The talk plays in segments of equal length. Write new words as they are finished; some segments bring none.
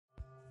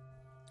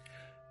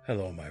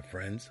Hello, my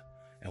friends,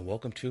 and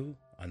welcome to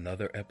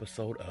another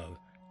episode of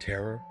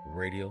Terror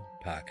Radio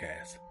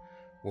Podcast,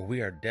 where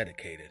we are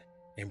dedicated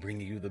in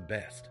bringing you the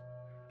best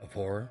of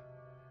horror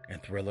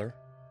and thriller,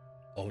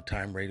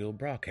 old-time radio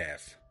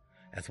broadcasts,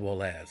 as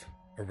well as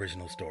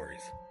original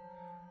stories.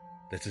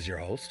 This is your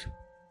host,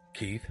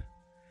 Keith,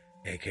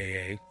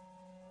 aka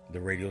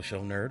the Radio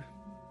Show Nerd,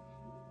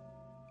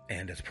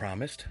 and as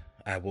promised,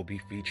 I will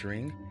be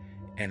featuring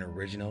an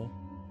original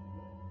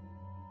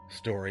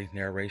story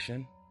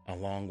narration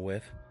along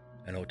with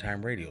an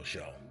old-time radio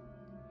show.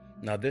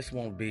 Now, this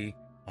won't be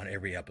on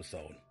every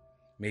episode,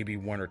 maybe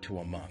one or two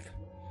a month.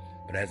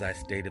 But as I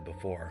stated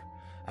before,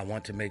 I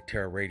want to make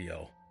Terror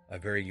Radio a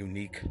very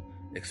unique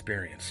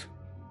experience,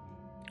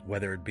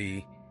 whether it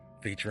be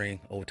featuring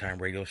old-time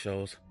radio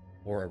shows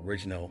or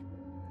original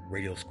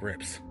radio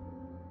scripts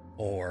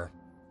or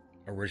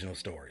original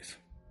stories.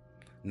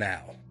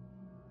 Now,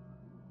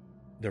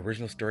 the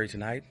original story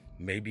tonight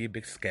may be a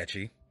bit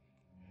sketchy,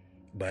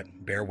 but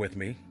bear with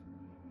me.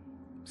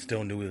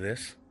 Still new to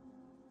this.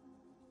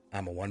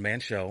 I'm a one-man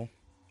show,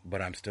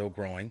 but I'm still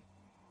growing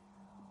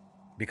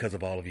because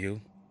of all of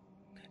you.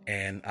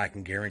 And I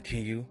can guarantee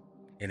you,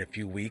 in a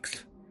few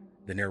weeks,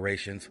 the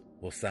narrations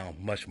will sound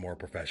much more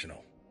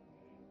professional.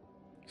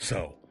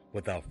 So,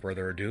 without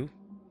further ado,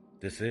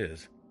 this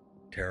is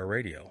Terror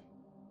Radio.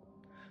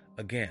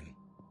 Again,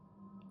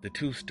 the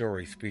two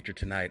stories featured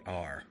tonight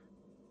are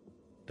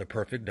The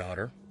Perfect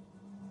Daughter,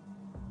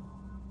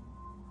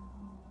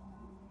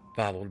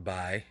 followed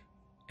by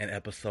an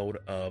episode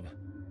of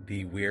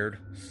The Weird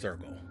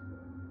Circle.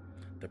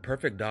 The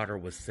Perfect Daughter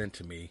was sent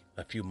to me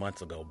a few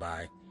months ago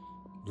by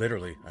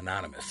literally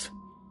anonymous,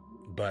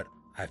 but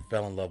I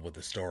fell in love with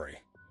the story,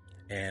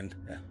 and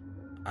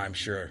I'm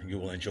sure you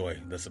will enjoy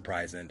the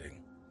surprise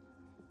ending.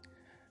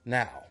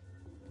 Now,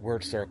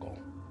 Weird Circle,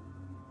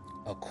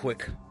 a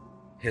quick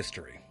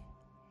history.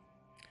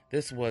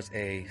 This was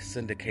a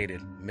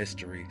syndicated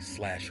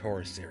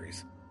mystery/horror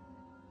series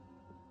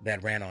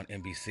that ran on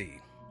NBC.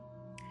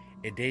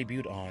 It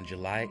debuted on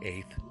July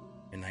 8th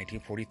in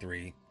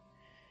 1943,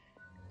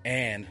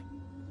 and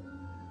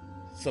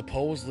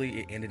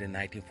supposedly it ended in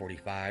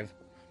 1945,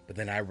 but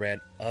then I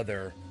read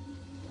other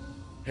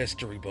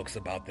history books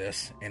about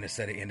this, and it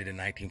said it ended in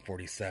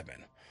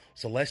 1947.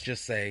 So let's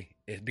just say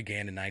it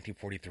began in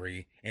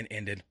 1943 and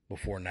ended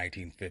before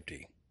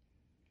 1950.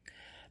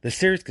 The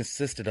series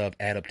consisted of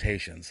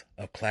adaptations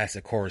of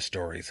classic horror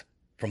stories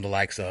from the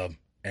likes of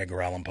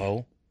Edgar Allan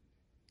Poe,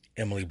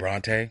 Emily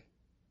Bronte,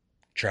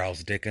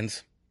 Charles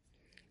Dickens,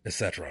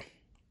 etc.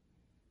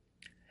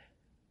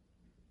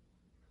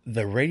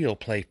 The radio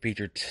play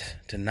featured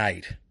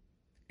tonight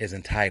is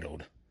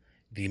entitled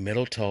The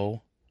Middle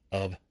Toe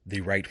of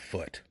the Right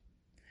Foot,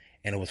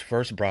 and it was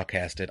first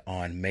broadcasted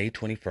on May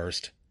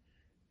 21st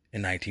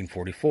in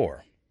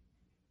 1944.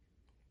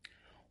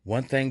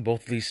 One thing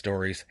both of these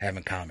stories have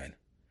in common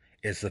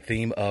is the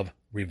theme of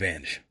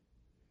revenge.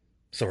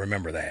 So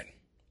remember that.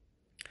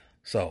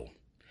 So,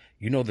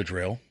 you know the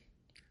drill.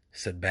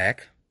 Sit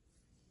back,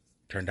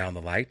 turn down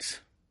the lights,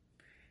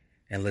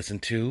 and listen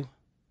to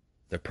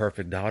The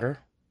Perfect Daughter,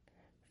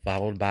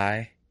 followed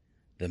by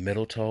The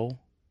Middle Toe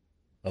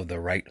of the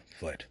Right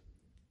Foot.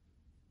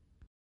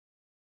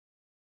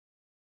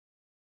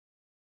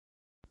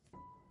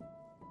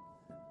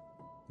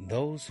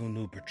 Those who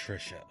knew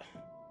Patricia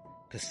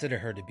considered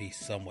her to be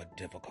somewhat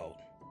difficult.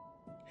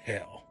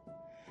 Hell,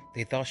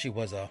 they thought she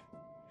was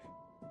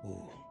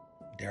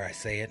dare I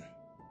say it?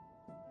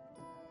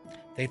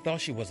 They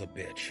thought she was a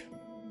bitch,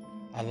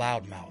 a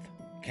loudmouth,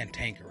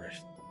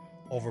 cantankerous,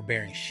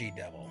 overbearing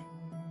she-devil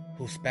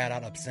who spat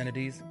out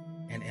obscenities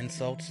and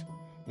insults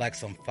like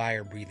some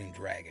fire-breathing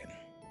dragon.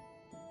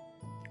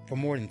 For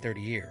more than 30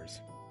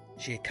 years,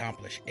 she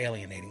accomplished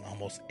alienating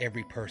almost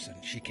every person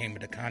she came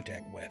into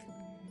contact with.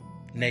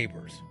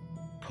 Neighbors,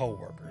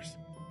 co-workers,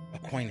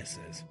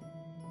 acquaintances,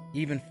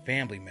 even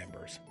family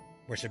members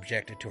were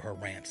subjected to her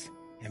rants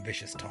and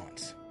vicious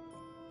taunts.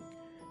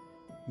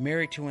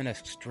 Married to an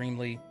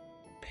extremely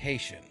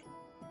patient,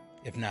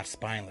 if not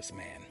spineless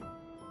man,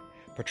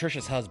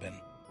 Patricia's husband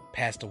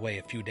passed away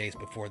a few days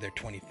before their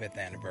 25th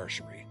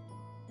anniversary.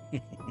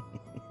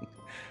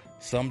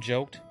 Some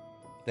joked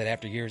that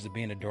after years of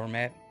being a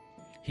doormat,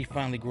 he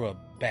finally grew a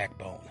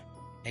backbone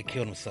and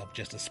killed himself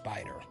just to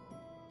spite her.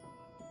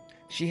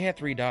 She had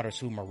 3 daughters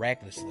who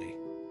miraculously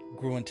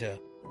grew into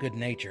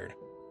good-natured,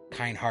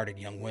 kind-hearted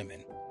young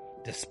women,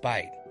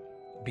 despite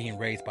being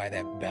raised by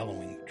that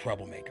bellowing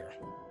troublemaker.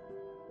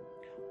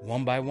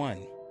 One by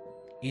one,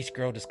 each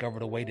girl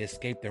discovered a way to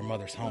escape their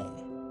mother's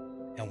home,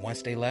 and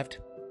once they left,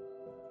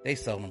 they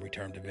seldom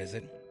returned to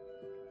visit.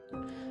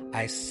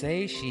 I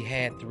say she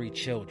had 3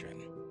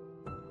 children,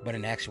 but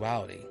in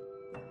actuality,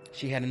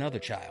 she had another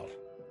child,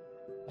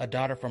 a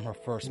daughter from her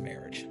first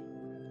marriage.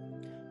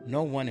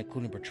 No one,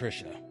 including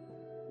Patricia,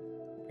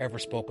 ever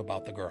spoke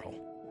about the girl,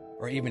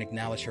 or even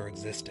acknowledged her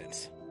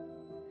existence.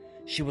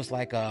 She was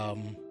like a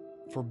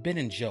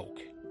forbidden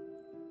joke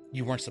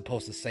you weren't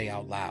supposed to say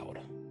out loud,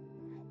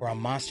 or a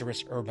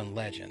monstrous urban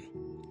legend,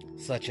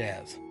 such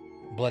as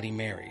Bloody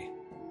Mary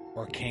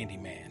or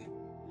Candyman,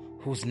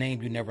 whose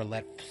name you never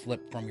let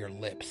slip from your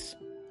lips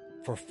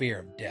for fear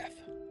of death.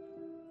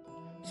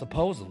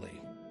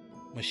 Supposedly,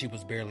 when she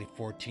was barely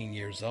 14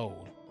 years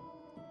old,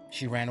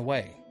 she ran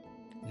away,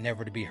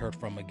 never to be heard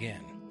from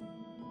again.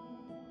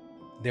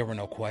 There were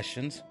no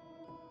questions,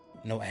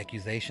 no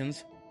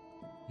accusations,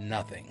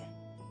 nothing.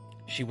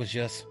 She was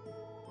just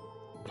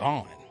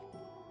gone.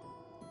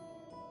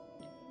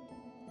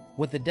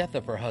 With the death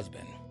of her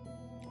husband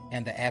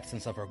and the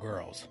absence of her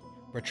girls,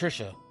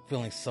 Patricia,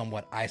 feeling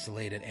somewhat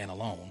isolated and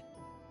alone,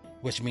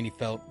 which many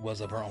felt was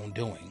of her own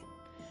doing,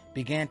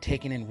 began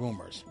taking in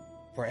roomers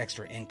for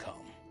extra income.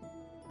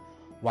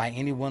 Why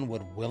anyone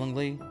would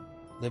willingly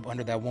live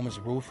under that woman's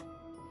roof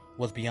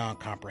was beyond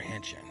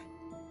comprehension,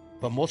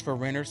 but most of her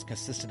renters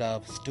consisted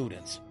of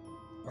students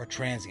or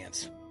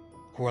transients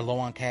who were low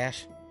on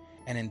cash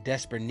and in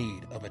desperate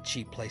need of a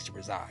cheap place to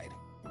reside.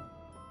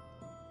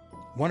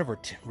 One of her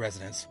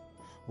residents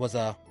was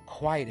a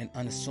quiet and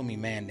unassuming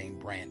man named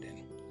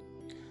Brandon.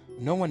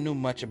 No one knew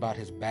much about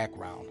his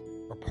background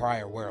or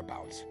prior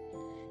whereabouts.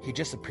 He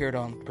just appeared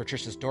on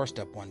Patricia's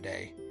doorstep one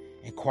day,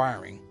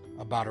 inquiring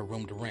about a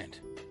room to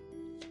rent.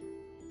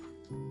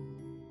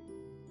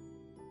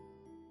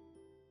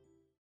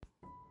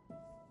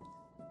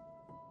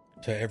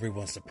 To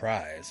everyone's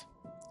surprise,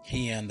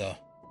 he and the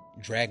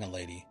Dragon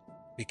Lady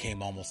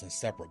became almost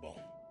inseparable.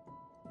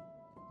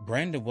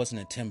 Brandon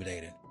wasn't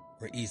intimidated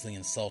or easily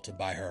insulted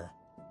by her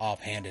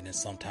offhanded and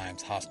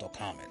sometimes hostile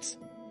comments,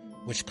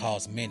 which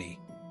caused many,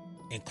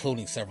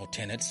 including several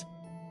tenants,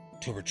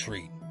 to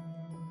retreat.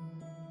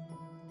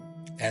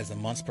 As the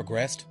months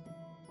progressed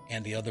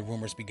and the other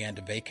roomers began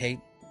to vacate,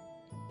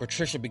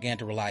 Patricia began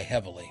to rely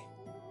heavily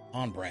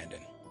on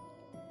Brandon.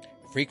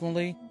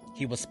 Frequently,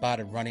 he was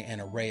spotted running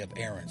an array of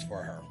errands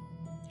for her,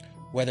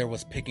 whether it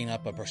was picking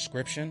up a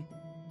prescription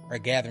or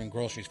gathering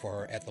groceries for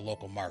her at the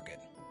local market.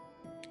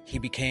 He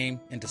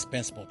became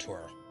indispensable to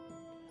her,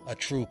 a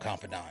true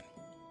confidant.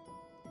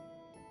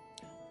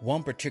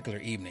 One particular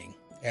evening,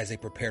 as they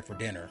prepared for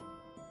dinner,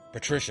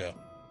 Patricia,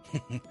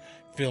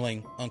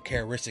 feeling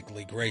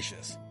uncharacteristically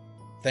gracious,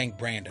 thanked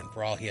Brandon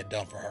for all he had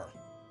done for her.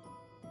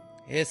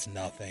 "It's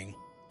nothing,"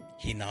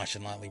 he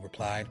nonchalantly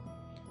replied.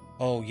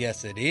 "Oh,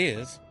 yes, it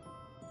is,"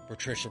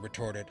 Patricia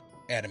retorted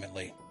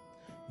adamantly.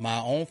 "My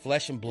own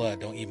flesh and blood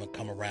don't even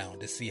come around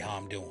to see how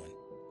I'm doing.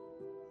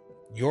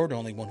 You're the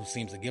only one who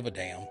seems to give a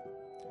damn."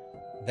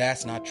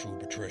 "That's not true,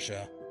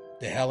 Patricia.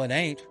 The hell it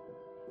ain't.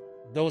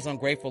 Those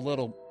ungrateful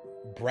little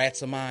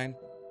brats of mine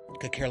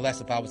could care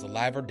less if I was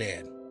alive or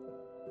dead."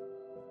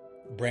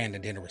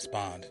 Brandon didn't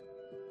respond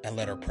and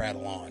let her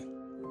prattle on.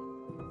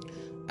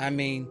 "I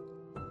mean,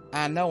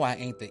 I know I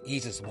ain't the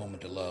easiest woman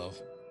to love,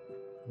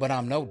 but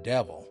I'm no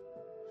devil.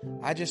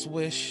 I just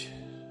wish..."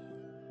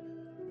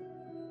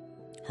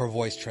 Her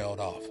voice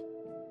trailed off,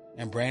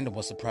 and Brandon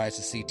was surprised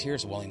to see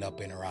tears welling up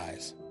in her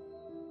eyes.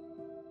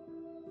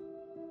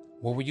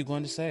 "What were you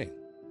going to say?"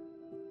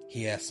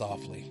 he asked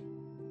softly.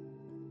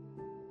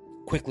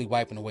 Quickly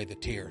wiping away the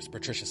tears,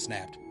 Patricia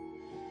snapped,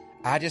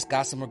 "I just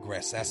got some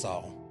regrets, that's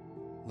all.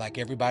 Like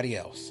everybody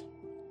else."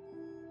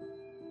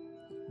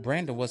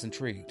 Brandon was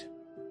intrigued.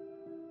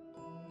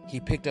 He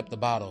picked up the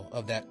bottle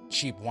of that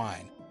cheap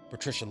wine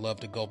Patricia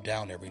loved to gulp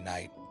down every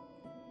night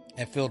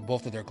and filled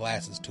both of their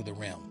glasses to the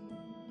rim.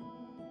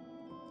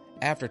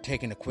 After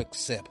taking a quick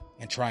sip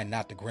and trying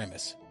not to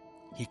grimace,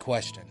 he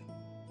questioned,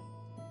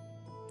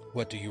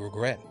 "What do you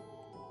regret?"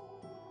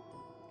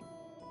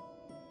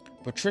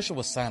 Patricia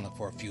was silent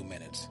for a few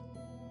minutes,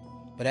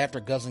 but after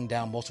guzzling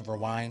down most of her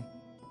wine,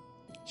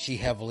 she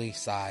heavily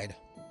sighed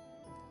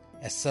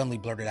and suddenly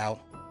blurted out,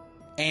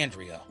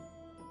 "Andrea."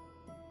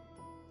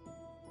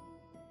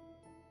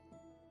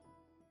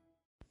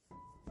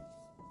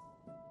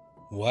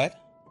 "What?"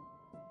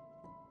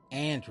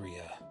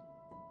 "Andrea.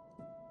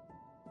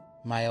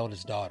 My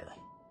eldest daughter.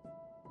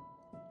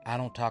 I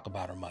don't talk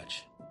about her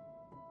much."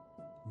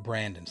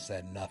 Brandon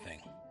said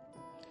nothing.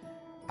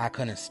 "I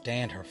couldn't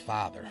stand her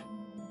father.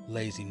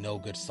 Lazy,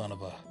 no-good son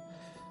of a...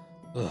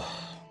 Ugh.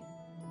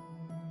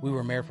 We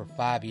were married for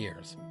 5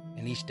 years,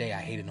 and each day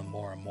I hated him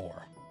more and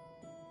more.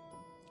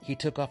 He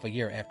took off a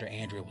year after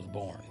Andrea was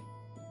born."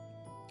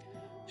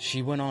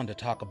 She went on to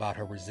talk about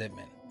her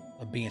resentment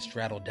of being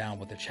straddled down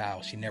with a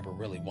child she never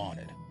really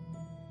wanted,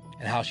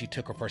 and how she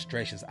took her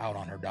frustrations out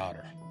on her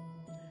daughter.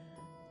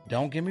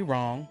 "Don't get me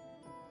wrong,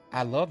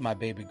 I love my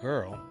baby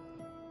girl.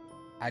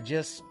 I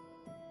just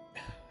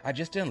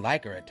didn't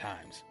like her at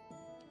times.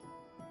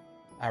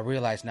 I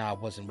realized now I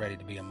wasn't ready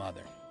to be a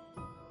mother."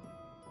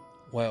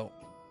 "Well,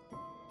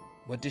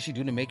 what did she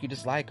do to make you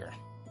dislike her?"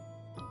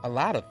 "A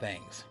lot of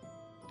things.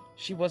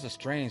 She was a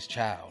strange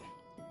child,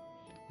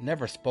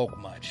 never spoke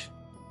much,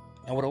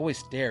 and would always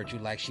stare at you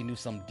like she knew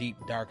some deep,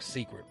 dark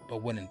secret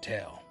but wouldn't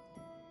tell."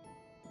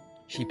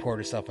 She poured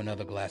herself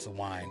another glass of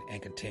wine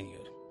and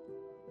continued,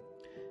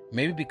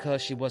 "Maybe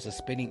because she was a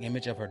spitting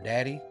image of her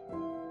daddy,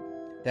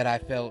 that I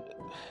felt,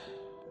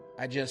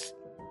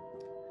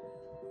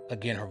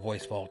 Again her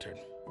voice faltered.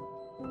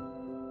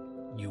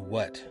 "You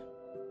what?"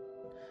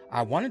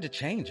 "I wanted to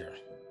change her,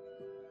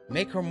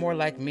 make her more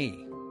like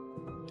me.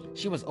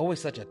 She was always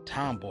such a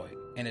tomboy,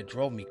 and it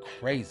drove me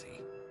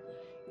crazy.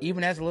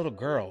 Even as a little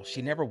girl,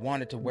 she never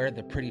wanted to wear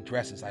the pretty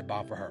dresses I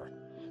bought for her.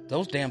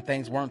 Those damn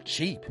things weren't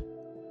cheap.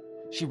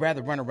 She'd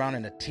rather run around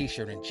in a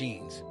t-shirt and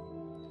jeans.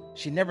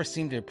 She never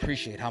seemed to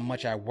appreciate how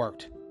much I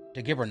worked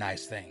to give her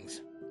nice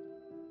things.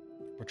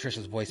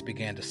 Patricia's voice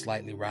began to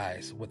slightly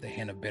rise with a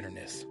hint of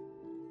bitterness.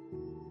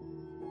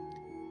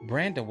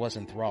 Brandon was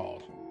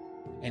enthralled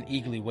and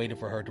eagerly waited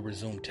for her to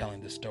resume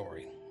telling the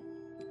story.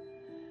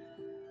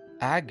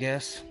 I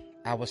guess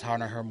I was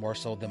hard on her more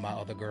so than my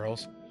other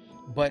girls,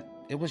 but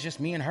it was just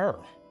me and her.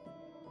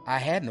 I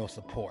had no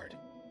support.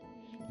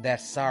 That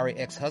sorry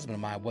ex-husband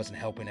of mine wasn't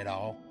helping at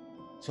all,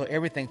 so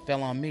everything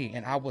fell on me,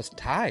 and I was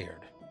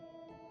tired.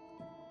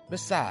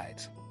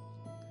 Besides,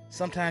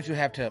 sometimes you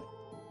have to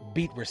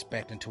beat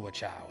respect into a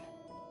child.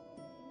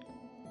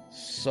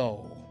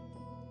 So,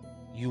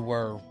 you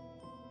were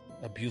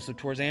abusive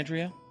towards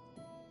Andrea?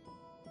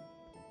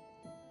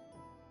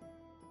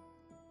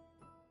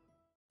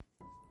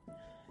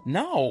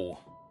 No.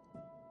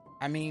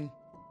 I mean,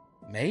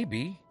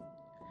 maybe.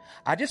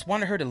 I just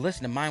wanted her to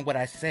listen and mind what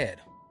I said.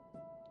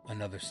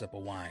 Another sip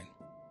of wine.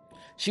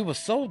 She was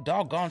so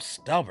doggone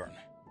stubborn.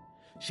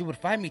 She would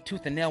fight me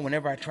tooth and nail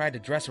whenever I tried to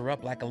dress her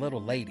up like a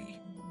little lady.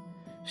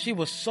 She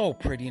was so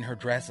pretty in her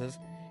dresses,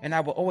 and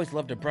I would always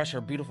love to brush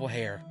her beautiful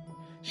hair.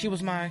 She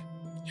was my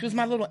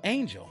little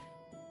angel.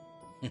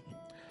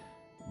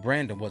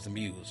 Brandon was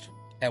amused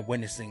at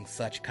witnessing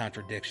such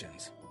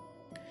contradictions.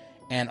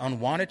 An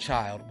unwanted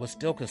child was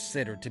still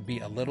considered to be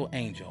a little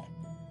angel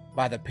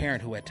by the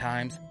parent who at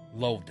times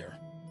loathed her.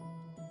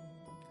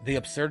 The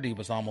absurdity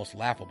was almost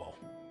laughable.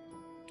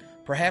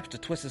 Perhaps the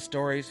twisted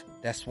stories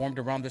that swarmed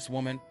around this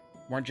woman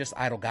weren't just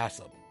idle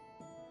gossip.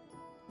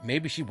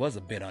 Maybe she was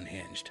a bit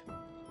unhinged.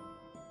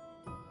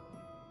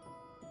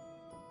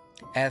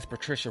 As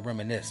Patricia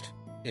reminisced,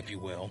 if you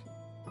will,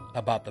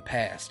 about the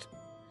past,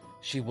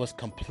 she was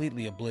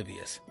completely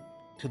oblivious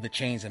to the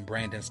change in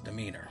Brandon's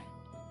demeanor.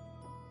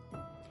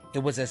 It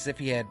was as if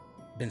he had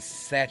been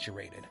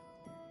saturated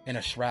in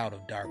a shroud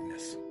of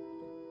darkness.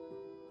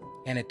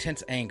 An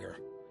intense anger,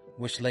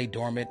 which lay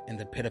dormant in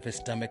the pit of his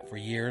stomach for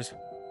years,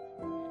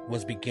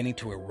 was beginning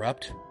to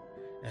erupt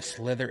and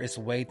slither its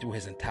way through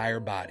his entire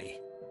body,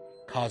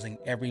 causing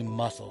every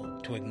muscle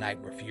to ignite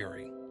with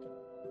fury.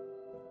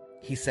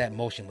 He sat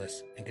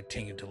motionless and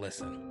continued to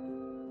listen.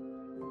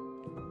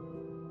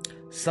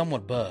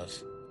 Somewhat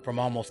buzzed from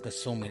almost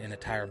consuming an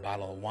entire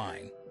bottle of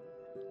wine,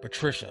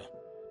 Patricia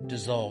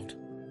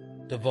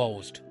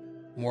divulged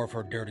more of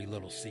her dirty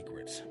little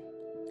secrets.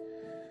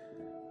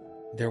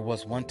 There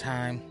was one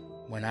time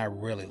when I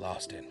really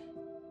lost it.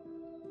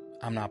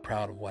 I'm not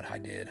proud of what I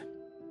did.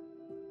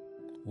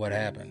 What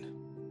happened?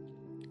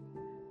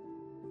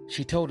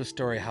 She told a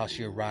story how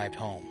she arrived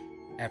home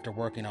after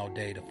working all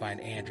day to find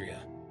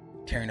Andrea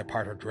tearing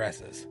apart her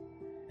dresses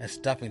and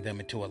stuffing them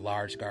into a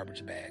large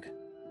garbage bag.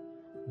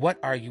 "What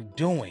are you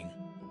doing?"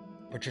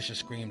 Patricia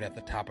screamed at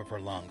the top of her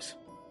lungs.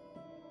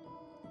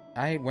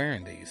 "I hate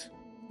wearing these,"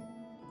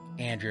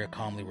 Andrea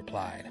calmly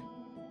replied.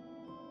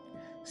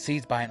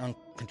 Seized by an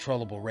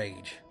uncontrollable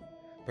rage,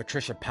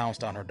 Patricia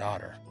pounced on her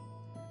daughter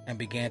and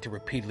began to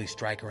repeatedly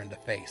strike her in the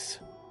face.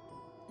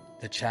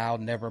 The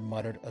child never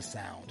muttered a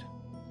sound.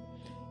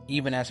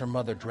 Even as her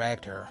mother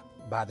dragged her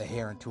by the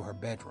hair into her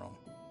bedroom,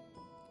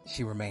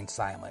 she remained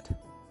silent.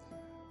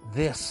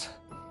 "This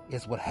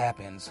is what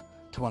happens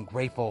to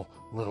ungrateful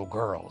little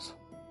girls,"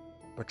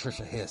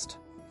 Patricia hissed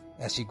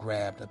as she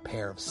grabbed a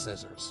pair of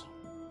scissors.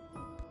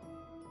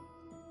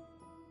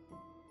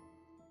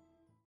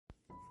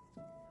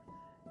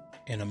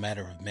 In a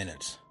matter of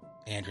minutes,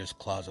 Andrea's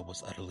closet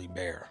was utterly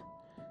bare,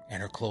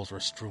 and her clothes were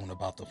strewn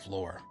about the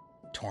floor,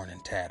 torn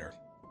and tattered.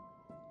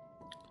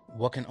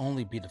 What can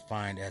only be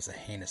defined as a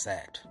heinous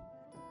act,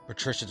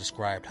 Patricia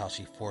described how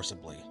she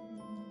forcibly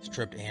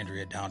stripped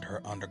Andrea down to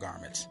her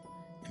undergarments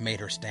and made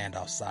her stand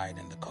outside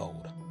in the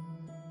cold.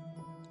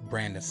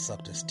 Brandon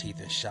sucked his teeth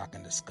in shock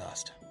and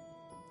disgust.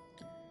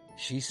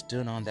 She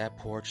stood on that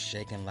porch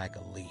shaking like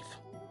a leaf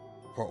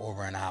for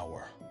over an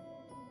hour.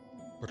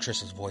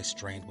 Patricia's voice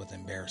strained with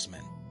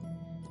embarrassment,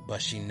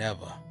 but she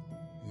never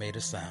made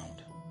a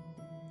sound.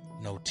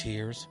 No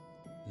tears,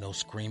 no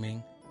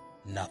screaming,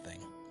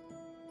 nothing.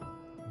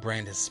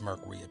 Brandon's smirk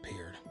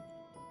reappeared.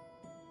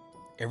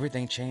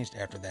 Everything changed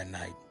after that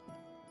night.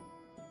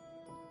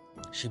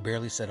 She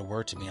barely said a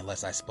word to me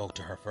unless I spoke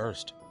to her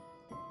first.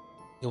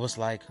 It was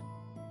like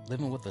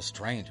living with a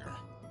stranger.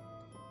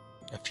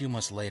 A few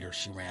months later,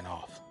 she ran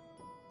off.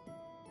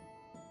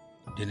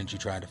 "Didn't you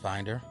try to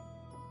find her?"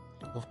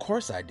 "Of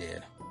course I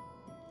did.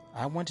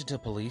 I went into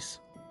police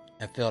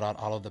and filled out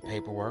all of the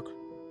paperwork,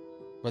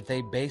 but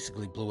they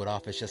basically blew it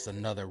off as just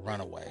another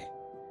runaway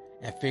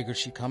and figured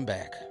she'd come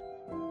back.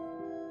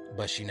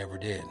 But she never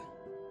did.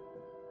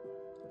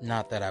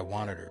 Not that I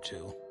wanted her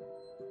to.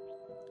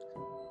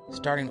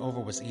 Starting over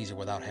was easier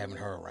without having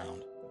her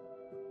around."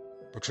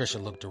 Patricia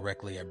looked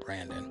directly at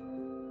Brandon.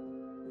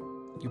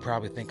 "You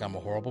probably think I'm a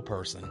horrible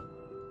person."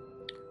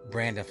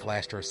 Brandon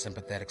flashed her a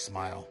sympathetic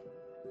smile.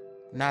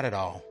 "Not at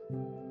all.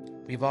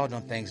 We've all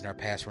done things in our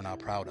past we're not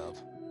proud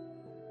of.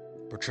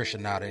 Patricia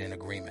nodded in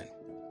agreement.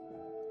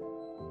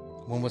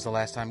 When was the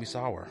last time you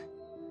saw her?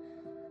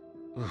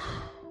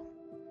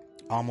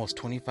 Almost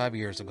 25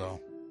 years ago.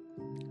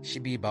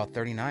 She'd be about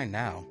 39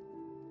 now,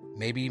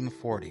 maybe even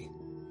 40.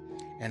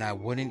 And I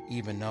wouldn't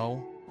even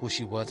know who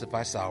she was if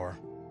I saw her.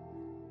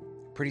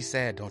 Pretty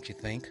sad, don't you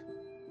think?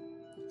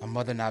 A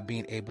mother not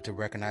being able to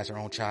recognize her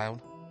own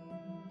child.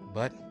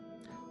 But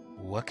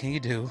what can you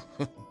do?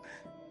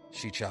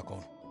 She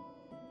chuckled,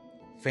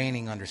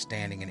 feigning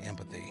understanding and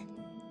empathy.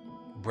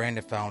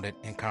 Brandon found it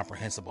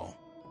incomprehensible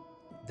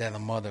that a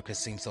mother could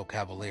seem so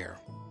cavalier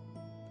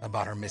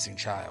about her missing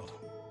child.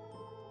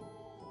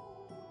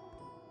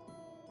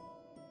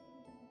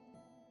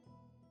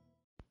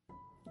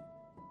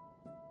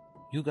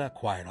 You got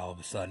quiet all of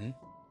a sudden,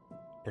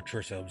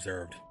 Patricia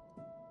observed.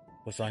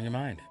 What's on your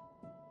mind?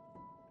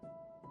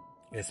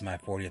 It's my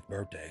 40th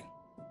birthday,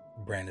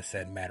 Brandon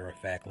said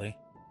matter-of-factly.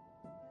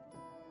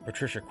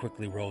 Patricia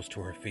quickly rose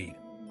to her feet.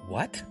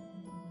 What?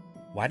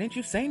 Why didn't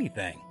you say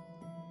anything?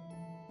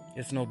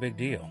 It's no big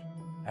deal.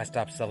 I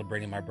stopped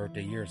celebrating my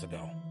birthday years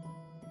ago.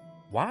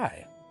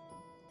 Why?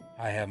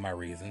 I have my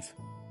reasons.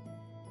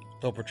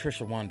 Though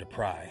Patricia wanted to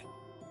pry,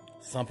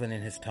 something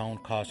in his tone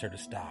caused her to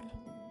stop.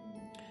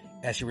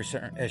 As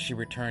she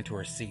returned to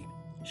her seat,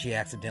 she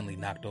accidentally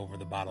knocked over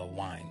the bottle of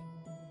wine.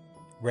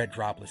 Red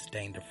droplets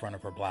stained the front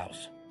of her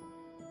blouse.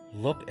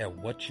 Look at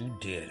what you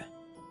did,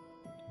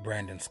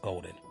 Brandon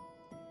scolded.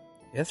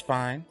 It's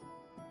fine.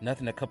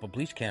 Nothing a cup of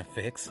bleach can't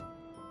fix.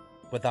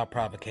 Without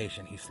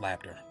provocation, he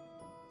slapped her.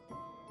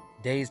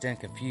 Dazed and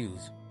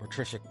confused,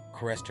 Patricia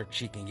caressed her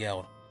cheek and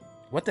yelled,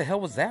 What the hell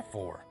was that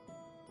for?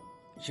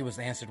 She was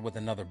answered with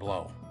another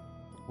blow,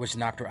 which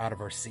knocked her out of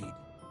her seat.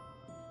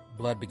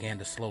 Blood began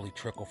to slowly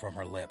trickle from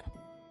her lip.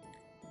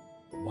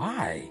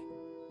 Why?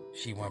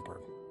 She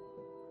whimpered.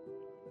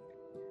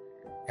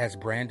 As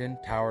Brandon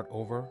towered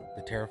over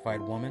the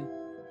terrified woman,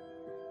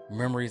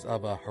 memories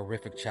of a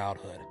horrific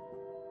childhood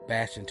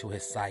bashed into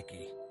his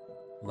psyche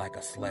like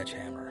a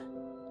sledgehammer.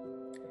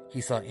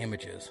 He saw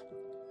images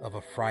of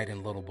a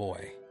frightened little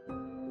boy,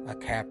 a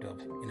captive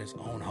in his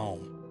own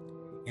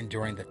home,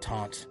 enduring the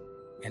taunts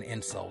and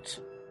insults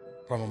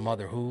from a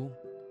mother who,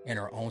 in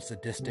her own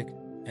sadistic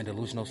and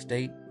delusional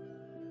state,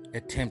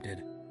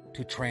 attempted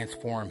to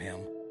transform him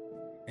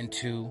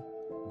into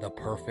the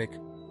perfect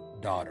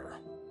daughter.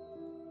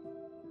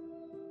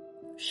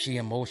 She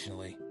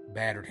emotionally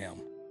battered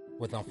him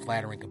with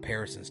unflattering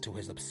comparisons to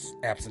his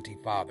absentee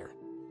father.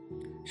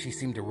 She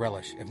seemed to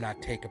relish, if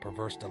not take a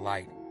perverse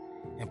delight,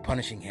 in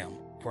punishing him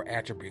for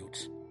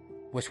attributes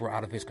which were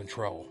out of his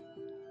control.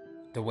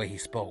 The way he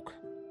spoke,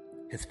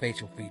 his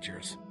facial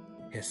features,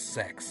 his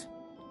sex.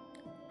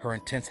 Her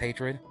intense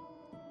hatred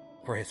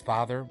for his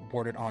father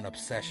bordered on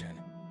obsession,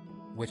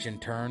 which in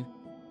turn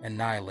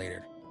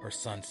annihilated her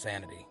son's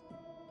sanity.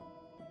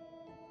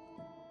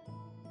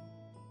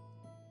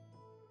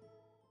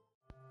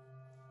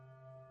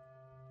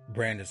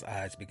 Brandon's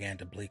eyes began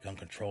to blink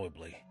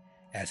uncontrollably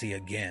as he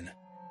again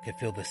could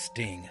feel the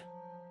sting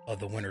of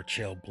the winter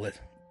chill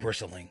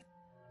bristling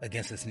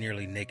against his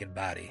nearly naked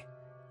body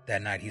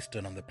that night he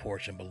stood on the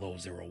porch in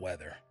below-zero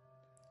weather.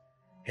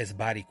 His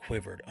body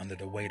quivered under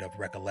the weight of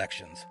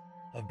recollections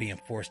of being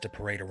forced to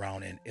parade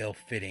around in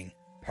ill-fitting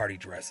party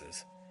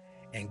dresses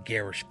and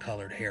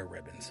garish-colored hair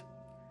ribbons.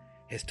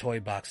 His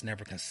toy box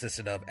never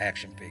consisted of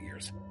action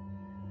figures,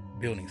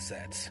 building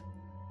sets,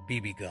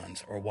 BB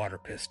guns, or water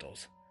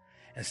pistols.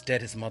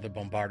 Instead, his mother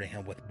bombarded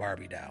him with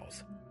Barbie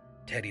dolls,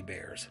 teddy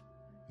bears,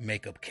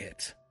 makeup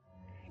kits,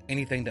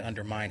 anything to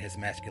undermine his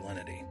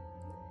masculinity,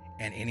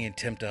 and any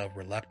attempt of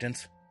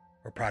reluctance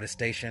or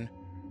protestation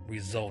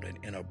resulted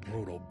in a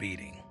brutal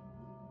beating.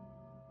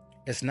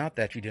 It's not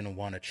that you didn't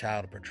want a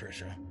child,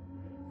 Patricia.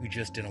 You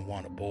just didn't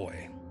want a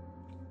boy.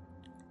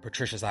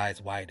 Patricia's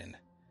eyes widened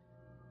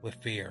with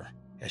fear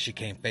as she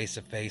came face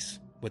to face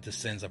with the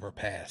sins of her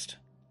past.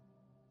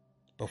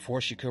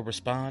 Before she could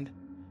respond,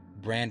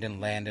 Brandon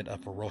landed a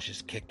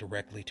ferocious kick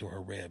directly to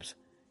her ribs,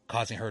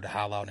 causing her to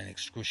howl out in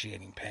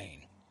excruciating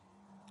pain.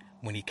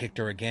 When he kicked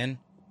her again,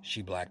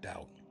 she blacked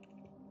out.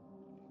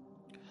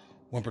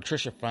 When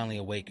Patricia finally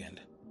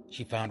awakened,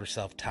 she found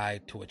herself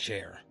tied to a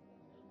chair,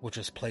 which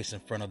was placed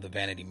in front of the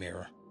vanity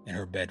mirror in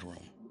her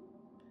bedroom.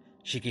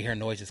 She could hear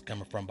noises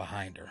coming from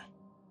behind her.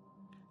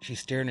 She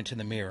stared into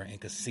the mirror and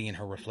could see in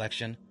her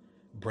reflection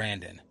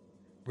Brandon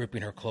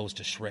ripping her clothes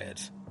to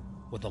shreds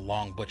with a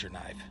long butcher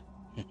knife.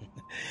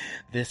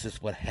 This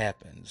is what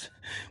happens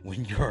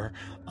when you're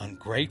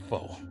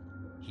ungrateful,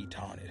 he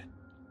taunted.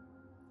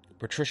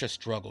 Patricia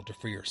struggled to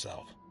free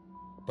herself,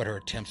 but her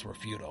attempts were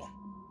futile.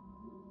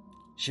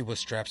 She was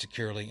strapped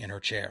securely in her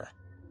chair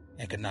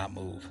and could not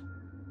move.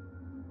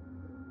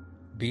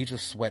 Beads of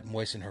sweat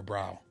moistened her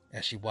brow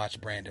as she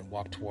watched Brandon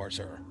walk towards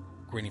her,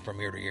 grinning from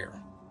ear to ear.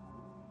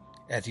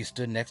 As he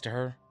stood next to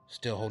her,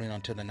 still holding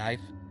onto the knife,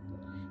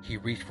 he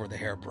reached for the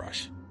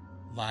hairbrush,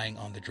 lying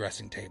on the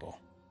dressing table.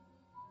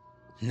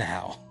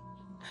 Now,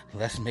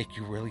 let's make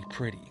you really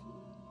pretty,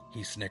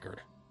 he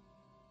snickered.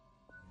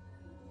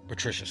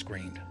 Patricia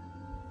screamed.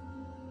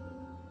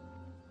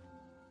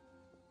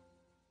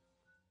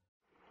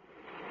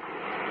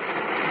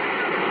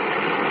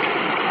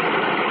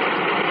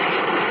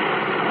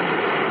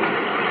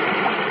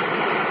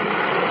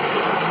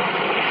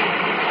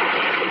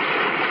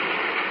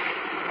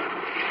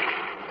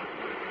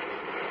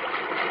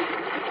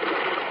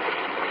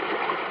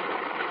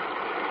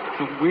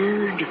 The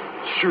Weird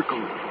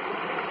Circle.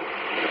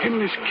 In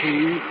this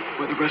cave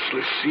by the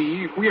restless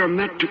sea, we are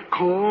met to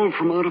call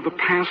from out of the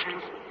past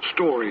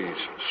stories,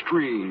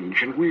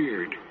 strange and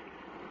weird.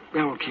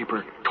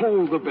 Bellkeeper,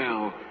 toll the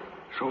bell,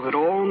 so that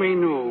all may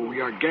know we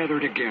are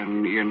gathered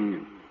again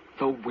in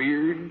the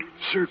Weird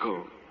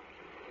Circle.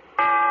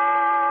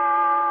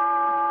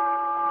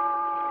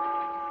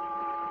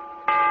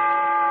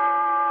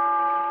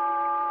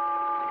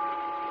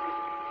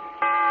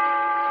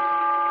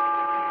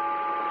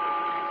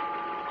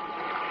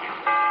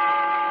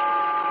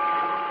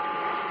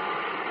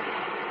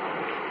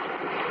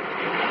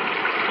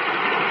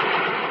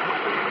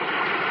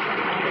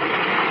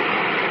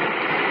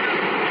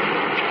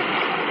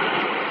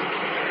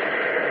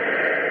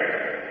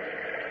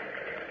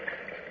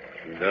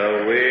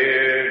 The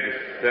Weird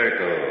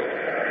Circle.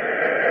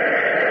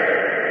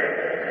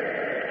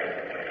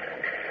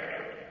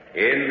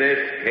 In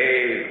this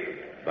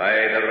cave by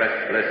the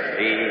restless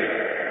sea,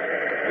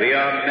 we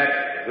are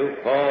met to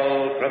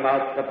call from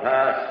out the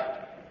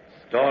past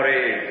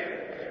stories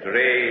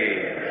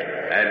strange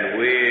and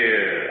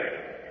weird.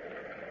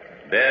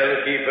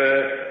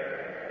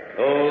 Bellkeeper,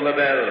 toll the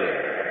bell,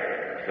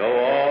 so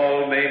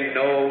all may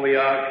know we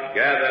are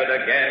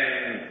gathered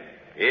again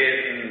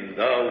in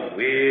the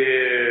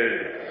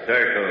Weird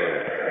Circle.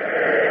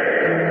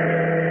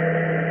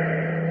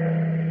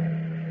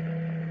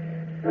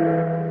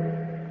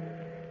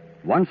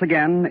 Once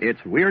again,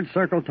 it's Weird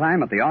Circle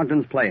time at the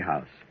Ogden's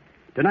Playhouse.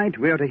 Tonight,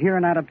 we are to hear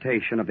an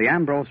adaptation of the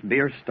Ambrose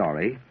Bierce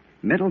story,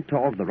 Middle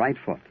Toe of the Right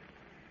Foot.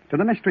 To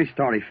the mystery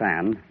story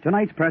fan,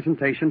 tonight's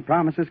presentation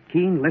promises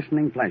keen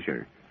listening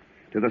pleasure.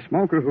 To the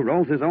smoker who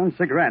rolls his own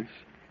cigarettes,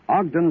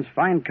 Ogden's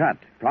Fine Cut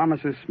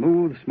promises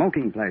smooth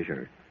smoking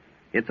pleasure.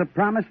 It's a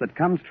promise that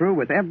comes true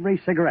with every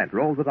cigarette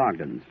rolled with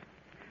Ogden's.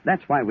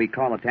 That's why we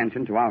call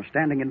attention to our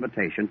standing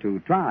invitation to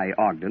try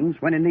Ogden's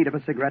when in need of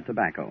a cigarette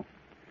tobacco.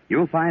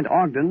 You'll find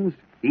Ogden's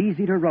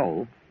easy to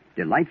roll,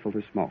 delightful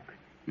to smoke.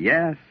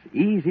 Yes,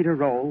 easy to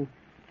roll,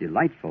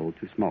 delightful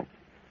to smoke.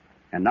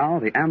 And now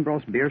the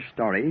Ambrose Bierce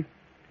story,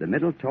 The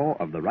Middle Toe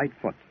of the Right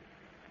Foot.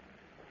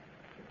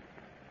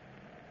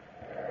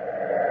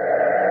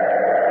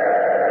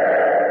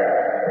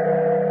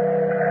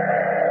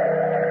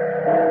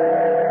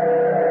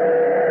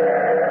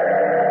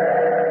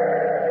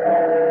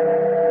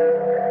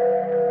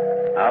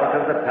 Out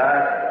of the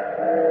past,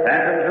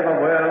 phantoms of a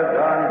world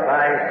gone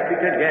by, speak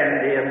again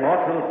the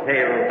immortal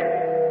tale,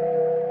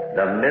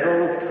 the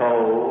middle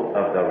toe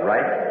of the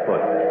right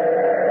foot.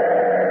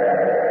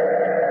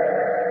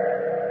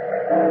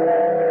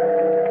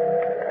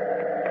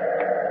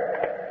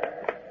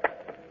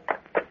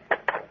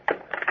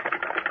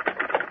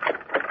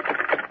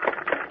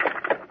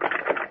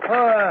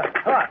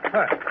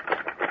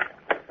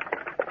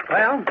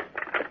 Well,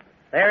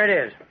 there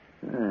it is.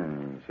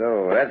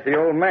 So that's the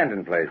old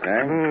Manton place, eh?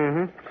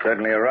 Mm-hmm.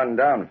 Certainly a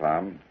run-down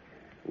farm.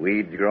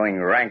 Weeds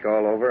growing rank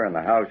all over and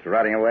the house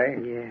rotting away.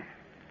 Yeah.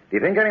 Do you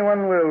think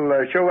anyone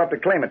will show up to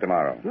claim it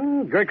tomorrow?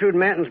 Gertrude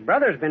Manton's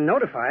brother's been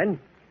notified.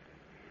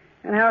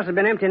 That house has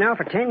been empty now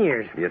for 10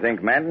 years. Do you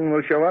think Manton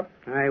will show up?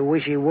 I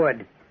wish he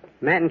would.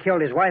 Manton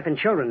killed his wife and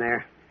children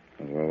there.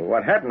 Well,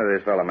 what happened to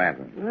this fellow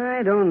Manton?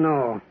 I don't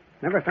know.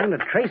 Never found a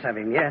trace of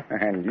him yet.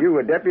 And you,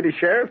 a deputy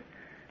sheriff?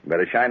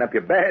 Better shine up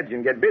your badge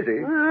and get busy.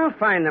 Well, I'll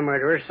find the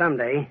murderer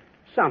someday.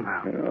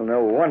 Somehow. Well,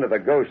 no wonder the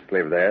ghosts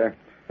live there.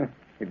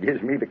 It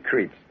gives me the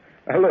creeps.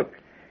 Now, look,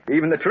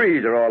 even the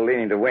trees are all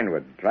leaning to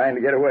windward, trying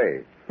to get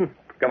away.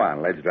 Come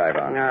on, let's drive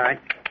on. All right.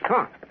 Come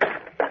on.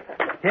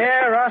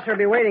 Yeah, Ross will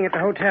be waiting at the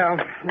hotel.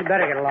 We'd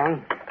better get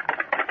along.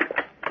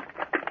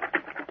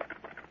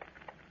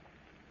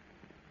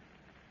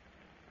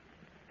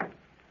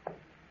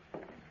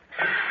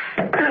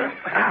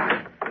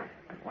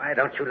 Why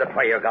don't you look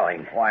where you're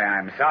going? Why,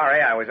 I'm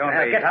sorry. I was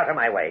only... Get out of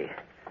my way.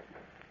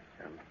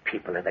 Some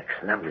people are the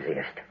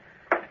clumsiest.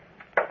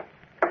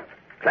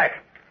 Clerk.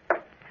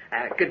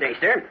 Good day,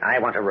 sir. I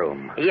want a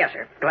room. Yes,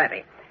 sir.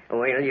 Gladly.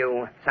 Will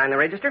you sign the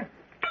register?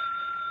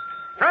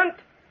 Front!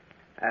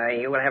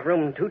 You will have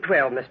room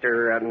 212,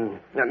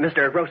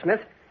 Mr.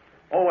 Grossmith.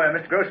 Oh,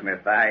 Mr.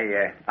 Grossmith,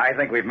 I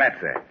think we've met,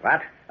 sir.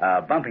 What?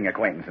 Bumping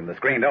acquaintance in the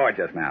screen door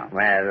just now.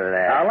 Well,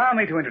 Allow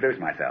me to introduce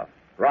myself.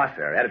 Ross,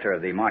 sir, editor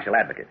of the Marshall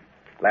Advocate.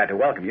 Glad to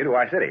welcome you to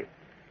our city.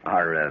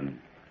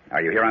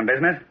 Are you here on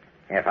business?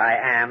 if I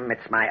am,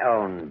 it's my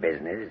own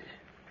business.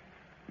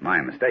 My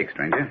mistake,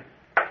 stranger.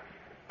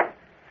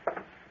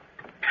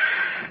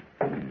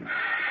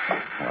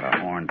 What a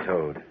horned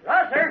toad.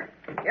 Hello, sir.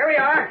 Here we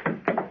are.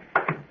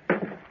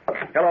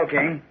 Hello,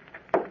 King.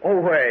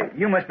 Oh,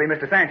 you must be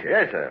Mr. Sanchez.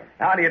 Yes, sir.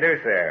 How do you do,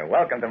 sir?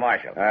 Welcome to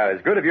Marshall.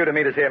 It's good of you to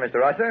meet us here, Mr.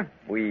 Rosser.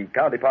 We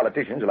county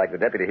politicians, like the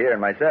deputy here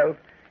and myself,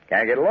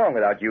 can't get along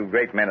without you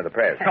great men of the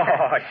press.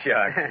 Oh,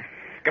 shucks.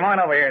 Come on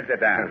over here and sit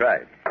down. That's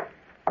right.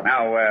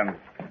 Now,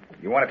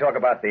 you want to talk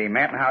about the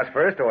Manton house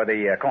first or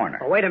the coroner?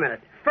 Oh, wait a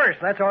minute. First,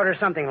 let's order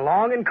something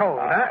long and cold,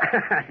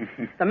 huh?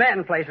 The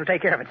Manton place will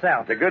take care of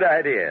itself. It's a good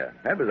idea.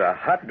 That was a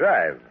hot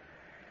drive.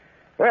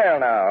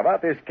 Well, now,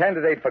 about this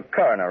candidate for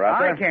coroner,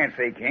 Rosser. I can't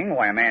see, King,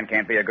 why a man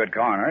can't be a good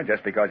coroner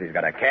just because he's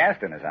got a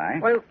cast in his eye.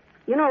 Well,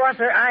 you know,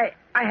 Rosser, I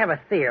have a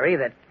theory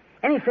that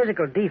any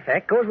physical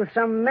defect goes with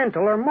some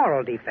mental or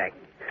moral defect.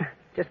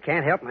 Just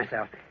can't help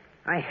myself.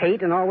 I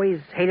hate and always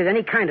hated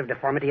any kind of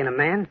deformity in a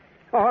man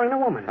or in a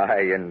woman.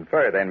 I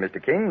infer then,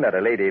 Mr. King, that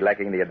a lady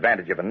lacking the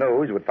advantage of a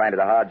nose would find it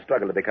a hard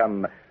struggle to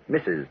become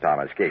Mrs.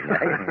 Thomas King.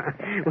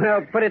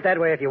 Well, put it that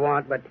way if you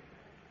want, but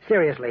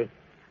seriously,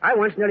 I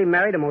once nearly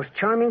married a most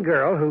charming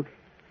girl who...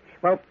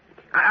 Well,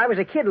 I was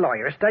a kid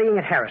lawyer studying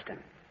at Harriston.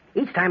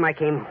 Each time I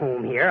came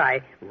home here,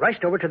 I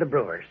rushed over to the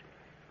Brewers.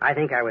 I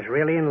think I was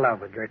really in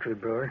love with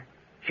Gertrude Brewer.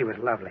 She was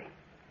lovely.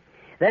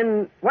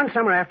 Then, one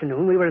summer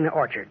afternoon, we were in the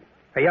orchard.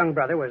 Her young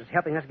brother was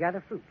helping us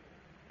gather fruit.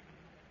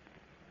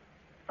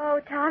 Oh,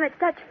 Tom, it's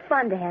such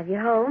fun to have you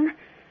home,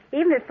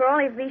 even if for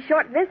only these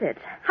short visits.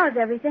 How's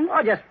everything?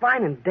 Oh, just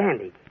fine and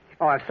dandy.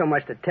 Oh, I've so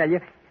much to tell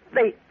you.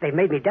 They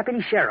made me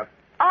deputy sheriff.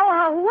 Oh,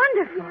 how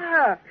wonderful.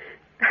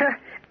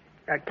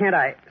 Yeah. Can't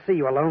I see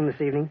you alone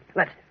this evening?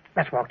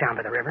 Let's walk down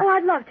to the river. Oh,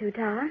 I'd love to,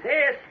 Tom.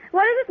 Yes.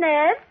 What is it,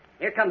 Ned?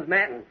 Here comes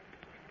Manton.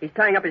 He's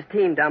tying up his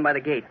team down by the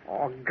gate.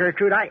 Oh,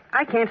 Gertrude,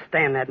 I can't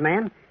stand that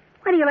man.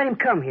 Why do you let him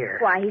come here?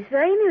 Why, he's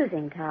very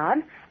amusing,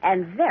 Tom,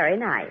 and very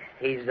nice.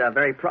 He's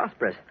very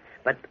prosperous.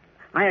 But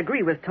I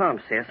agree with Tom,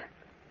 sis.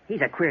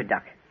 He's a queer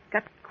duck.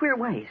 Got queer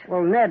ways.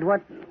 Well, Ned,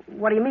 what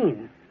do you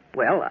mean?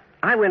 Well,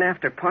 I went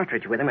after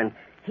Partridge with him, and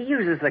he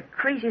uses the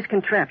craziest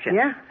contraption.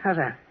 Yeah? How's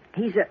that?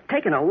 He's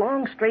taken a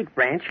long, straight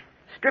branch,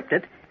 stripped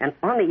it, and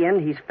on the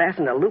end he's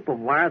fastened a loop of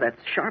wire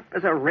that's sharp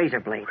as a razor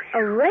blade.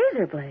 A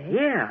razor blade?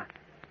 Yeah.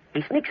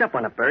 He sneaks up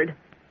on a bird,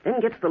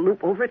 then gets the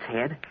loop over its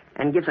head,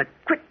 and gives a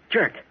quick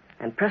jerk.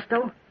 And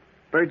presto,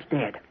 bird's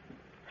dead.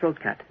 Throat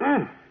cut.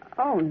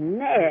 Oh,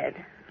 Ned.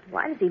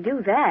 Why does he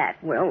do that?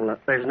 Well,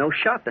 there's no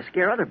shot to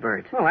scare other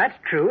birds. Well, that's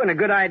true, and a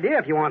good idea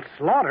if you want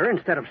slaughter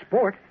instead of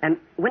sport. And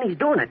when he's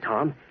doing it,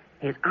 Tom,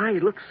 his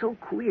eyes look so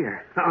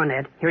queer. Oh,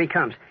 Ned, here he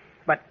comes.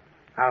 But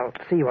I'll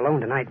see you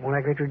alone tonight, won't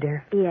I, Gertrude,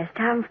 dear? Yes,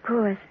 Tom, of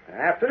course.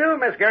 Afternoon,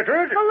 Miss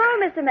Gertrude.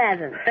 Hello, Mr.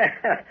 Manton.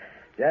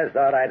 Just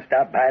thought I'd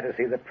stop by to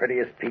see the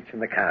prettiest peach in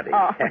the county.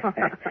 Oh.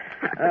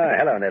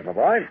 Hello, Ned, my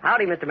boy.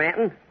 Howdy, Mr.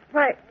 Manton.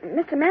 Why,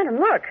 Mr. Manton,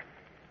 look.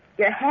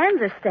 Your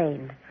hands are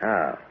stained.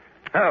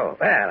 Oh,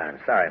 well, I'm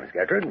sorry, Miss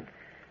Gertrude.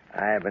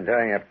 I've been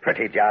doing a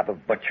pretty job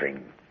of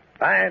butchering.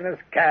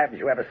 Finest calves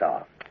you ever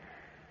saw.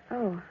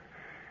 Oh.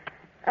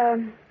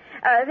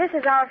 This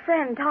is our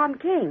friend, Tom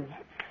King.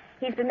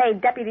 He's been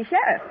made deputy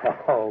sheriff.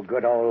 Oh,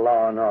 good old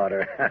law and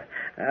order.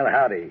 Well,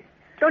 howdy.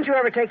 Don't you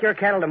ever take your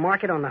cattle to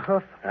market on the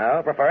hoof?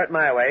 Oh, prefer it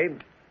my way.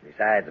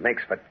 Besides, it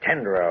makes for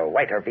tenderer,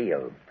 whiter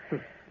veal.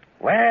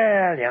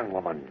 Well, young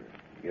woman,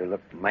 you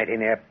look mighty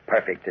near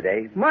perfect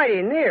today.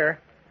 Mighty near?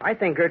 I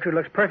think Gertrude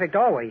looks perfect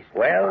always.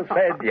 Well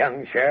said,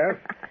 young sheriff.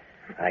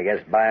 I guess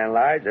by and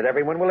large that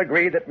everyone will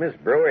agree that Miss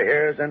Brewer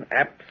here is an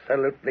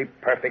absolutely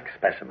perfect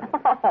specimen.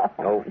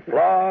 No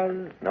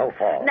flaws, no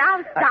faults. Now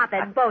stop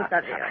it, both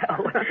of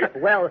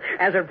you. Well,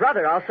 as her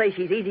brother, I'll say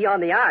she's easy on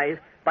the eyes.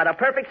 But a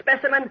perfect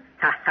specimen?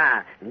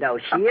 Ha. No,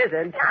 she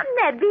isn't. Now,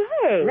 Ned,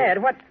 behave.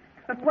 Ned, what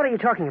are you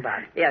talking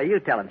about? Yeah,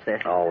 you tell him,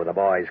 sis. Oh, the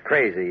boy's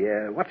crazy.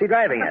 What's he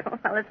driving at?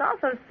 Well, it's all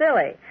so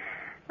silly.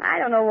 I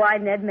don't know why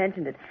Ned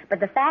mentioned it. But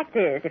the fact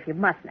is, if you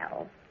must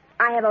know,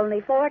 I have only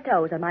 4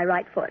 toes on my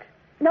right foot.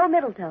 No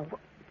middle toe.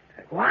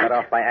 What? Cut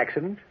off by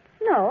accident?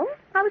 No,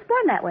 I was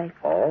born that way.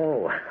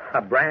 Oh,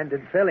 a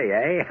branded filly,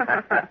 eh?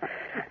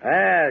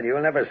 Well,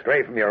 you'll never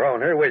stray from your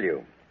owner, will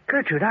you?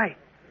 Gertrude, I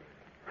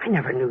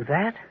never knew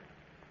that.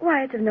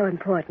 Why, it's of no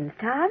importance,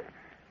 Tom.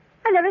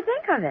 I never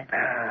think of it.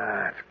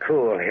 It's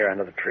cool here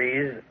under the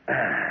trees.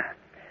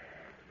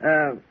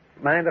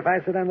 Mind if I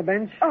sit on the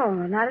bench? Oh,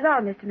 not at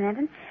all, Mr.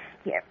 Manton.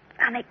 Here,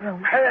 I'll make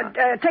room.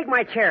 Take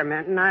my chair,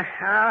 Manton.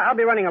 I'll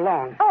be running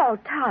along. Oh,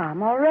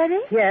 Tom, already?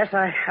 Yes,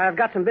 I've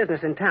got some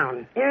business in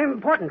town.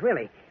 Important,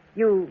 really.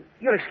 You'll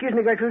excuse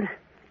me, Gertrude?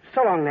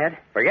 So long, Ned.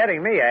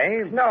 Forgetting me,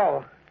 eh?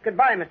 No.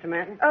 Goodbye, Mr.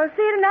 Manton. Oh,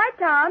 see you tonight,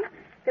 Tom.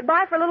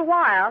 Goodbye for a little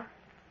while.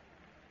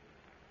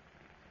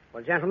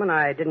 Well, gentlemen,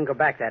 I didn't go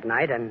back that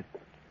night, and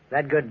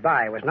that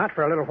goodbye was not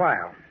for a little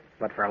while,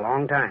 but for a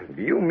long time.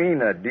 Do you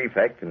mean a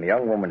defect in the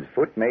young woman's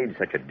foot made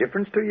such a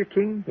difference to you,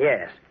 King?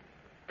 Yes.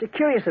 It's a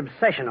curious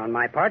obsession on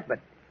my part, but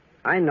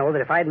I know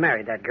that if I'd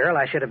married that girl,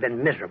 I should have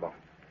been miserable,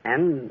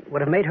 and would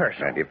have made her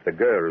so. And if the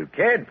girl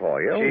cared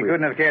for you... She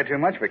couldn't have cared too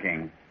much for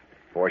King,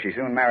 for she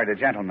soon married a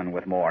gentleman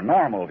with more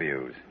normal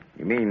views.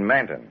 You mean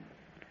Manton?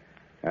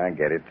 I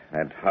get it.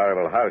 That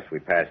horrible house we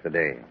passed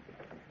today.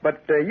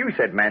 But you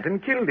said Manton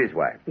killed his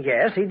wife.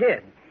 Yes, he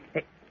did.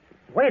 Hey,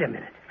 wait a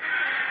minute.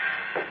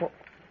 Well,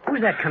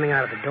 who's that coming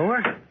out of the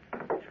door?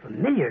 It's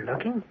familiar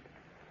looking.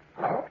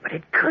 Oh, but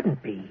it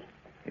couldn't be.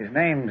 His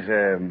name's,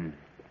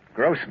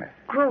 Grossmith.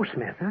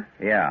 Grossmith, huh?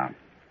 Yeah.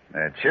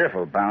 A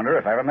cheerful bounder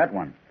if I ever met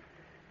one.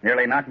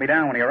 Nearly knocked me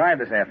down when he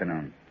arrived this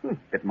afternoon.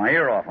 Bit my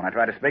ear off when I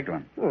tried to speak to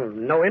him. Well,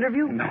 no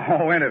interview?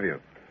 No interview.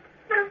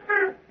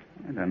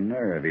 What a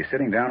nerve. He's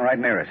sitting down right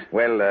near us.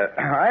 Well,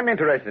 I'm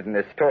interested in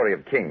this story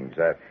of King's.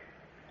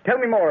 Tell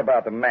me more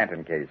about the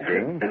Manton case,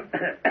 King.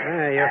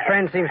 Your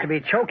friend seems to be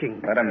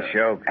choking. Let him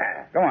choke.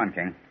 Go on,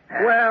 King.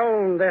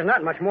 Well, there's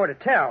not much more to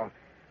tell.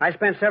 I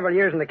spent several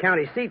years in the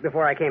county seat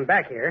before I came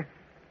back here.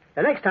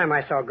 The next time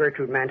I saw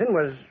Gertrude Manton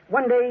was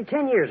one day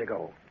 10 years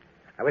ago.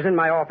 I was in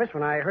my office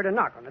when I heard a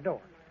knock on the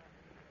door.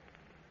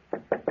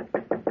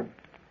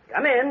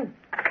 Come in.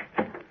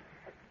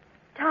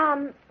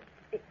 Tom,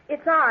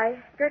 it's I,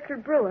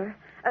 Gertrude Brewer.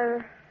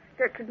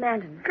 Gertrude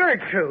Manton.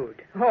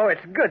 Gertrude! Oh,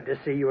 it's good to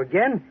see you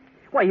again.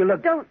 Why, you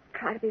look... Don't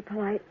try to be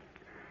polite.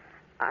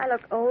 I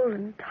look old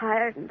and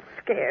tired and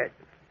scared.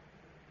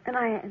 And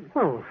I am.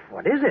 Oh,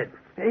 what is it?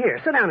 Here,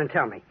 sit down and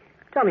tell me.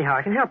 Tell me how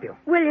I can help you.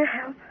 Will you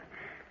help?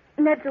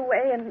 Ned's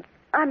away and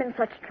I'm in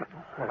such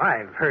trouble. Well,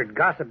 I've heard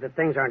gossip that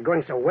things aren't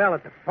going so well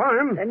at the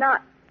farm. They're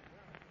not.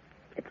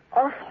 It's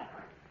awful.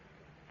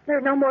 There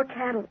are no more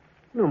cattle.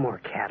 No more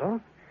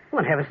cattle?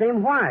 Well, in heaven's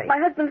name, why? My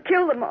husband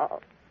killed them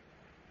all.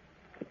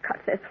 He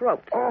cuts their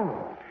throats.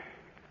 Oh.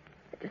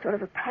 It's just sort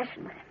of a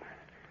passion with him.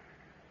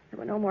 There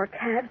were no more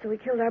calves, so he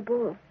killed our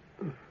bull.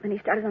 Then he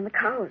started on the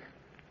cows.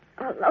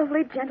 Our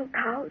lovely, gentle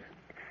cows.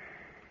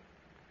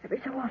 Every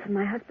so often,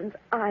 my husband's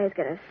eyes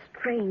get a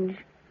strange,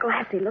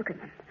 glassy look in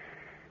them.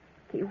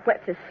 He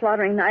whets his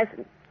slaughtering knife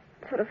and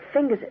sort of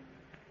fingers it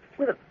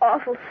with an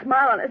awful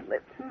smile on his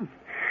lips.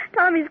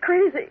 Tommy's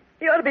crazy.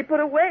 He ought to be put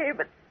away,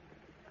 but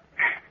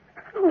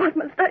what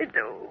must I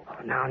do?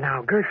 Oh,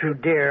 now,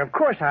 Gertrude, dear, of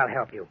course I'll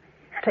help you.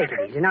 Take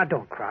it easy. Now,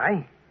 don't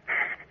cry.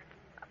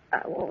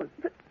 I won't,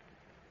 but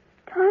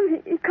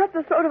Tom, he cut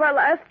the throat of our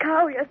last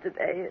cow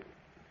yesterday.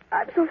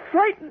 I'm so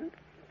frightened.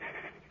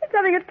 It's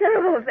having a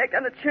terrible effect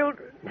on the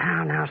children.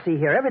 Now, see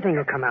here. Everything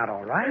will come out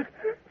all right.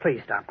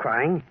 Please stop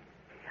crying.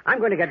 I'm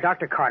going to get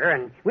Dr. Carter,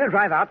 and we'll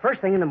drive out first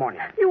thing in the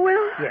morning. You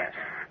will? Yes.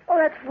 Oh,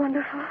 that's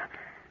wonderful.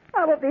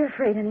 I won't be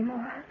afraid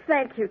anymore.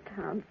 Thank you,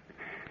 Tom.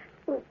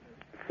 We'll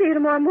see you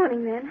tomorrow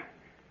morning, then.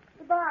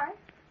 Goodbye.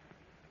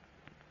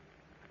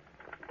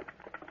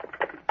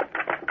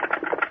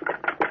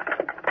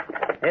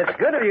 It's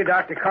good of you,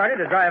 Dr. Carter,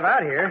 to drive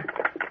out here.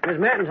 Miss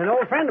Manton's an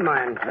old friend of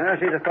mine. Well,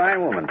 she's a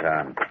fine woman,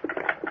 Tom.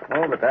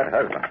 Oh, but that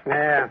husband.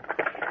 Yeah.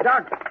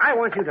 Doc, I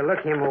want you to look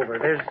him over.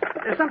 There's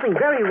something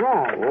very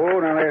wrong. Oh,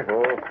 now there.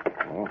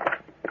 Oh,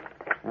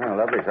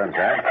 lovely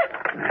sunshine.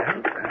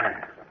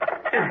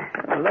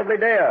 A lovely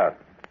day out.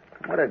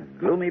 What a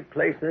gloomy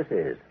place this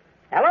is.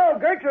 Hello,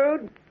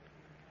 Gertrude.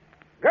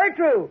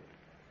 Gertrude!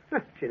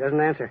 She doesn't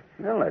answer.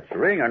 Well, let's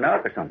ring or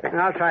knock or something.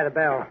 I'll try the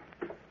bell.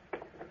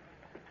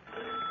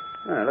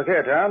 Look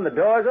here, Tom. The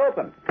door's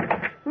open.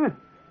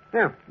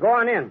 Now, go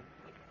on in.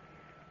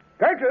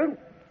 Gertrude!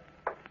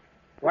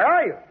 Where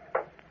are you?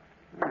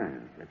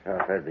 This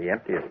house has the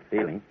emptiest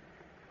feeling.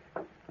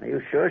 Are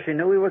you sure she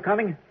knew we were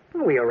coming?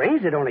 Well, we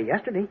arranged it only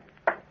yesterday.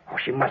 Oh,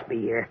 she must be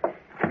here.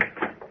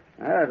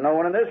 There's no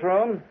one in this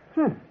room.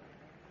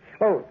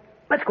 Oh,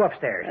 let's go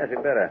upstairs. Yes, you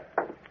better.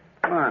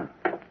 Come on.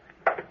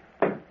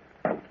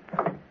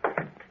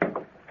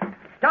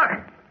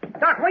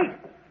 Doc, wait!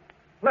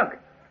 Look,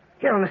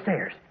 here on the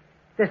stairs.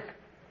 This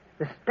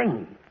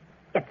stain.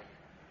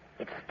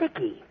 It's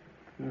sticky.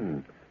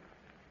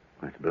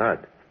 That's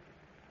blood.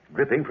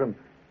 Dripping from...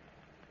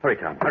 Hurry,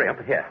 Tom. Hurry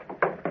up here.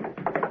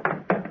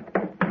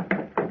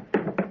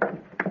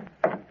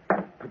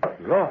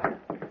 Good Lord.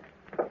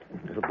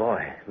 Little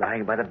boy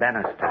lying by the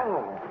banister.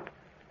 Oh,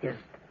 his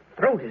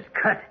throat is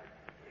cut.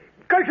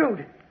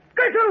 Gertrude!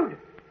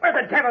 Where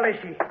the devil is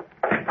she?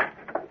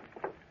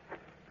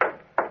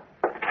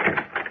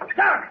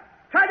 Doc,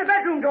 try the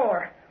bedroom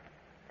door.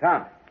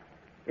 Tom,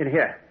 in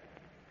here.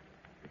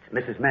 It's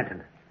Mrs.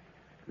 Manton,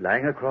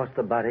 lying across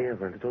the body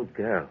of a little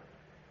girl.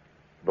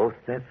 Both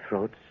their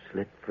throats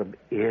slit from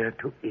ear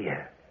to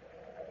ear.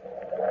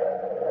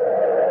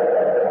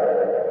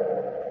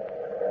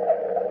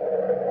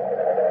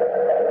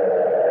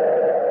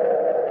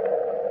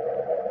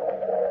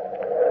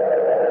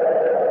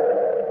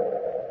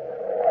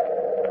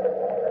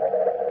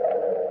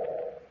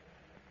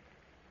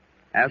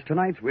 As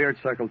tonight's Weird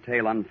Circle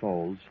tale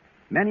unfolds,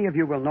 many of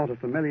you will note a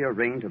familiar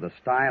ring to the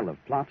style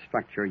of plot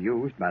structure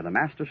used by the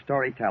master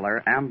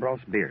storyteller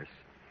Ambrose Bierce,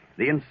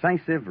 the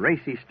incisive,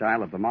 racy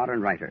style of the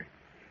modern writer.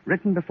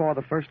 Written before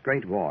the First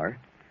Great War,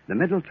 the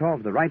middle toe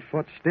of the right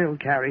foot still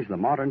carries the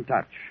modern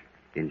touch.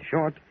 In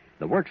short,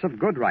 the works of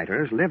good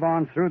writers live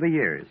on through the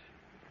years.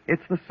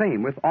 It's the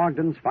same with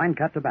Ogden's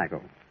fine-cut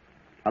tobacco.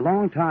 A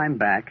long time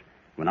back,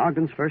 when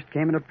Ogden's first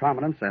came into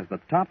prominence as the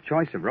top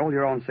choice of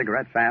roll-your-own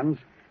cigarette fans,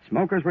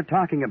 smokers were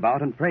talking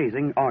about and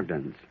praising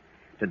Ogden's.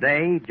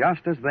 Today,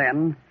 just as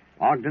then,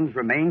 Ogden's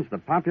remains the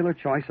popular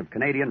choice of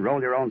Canadian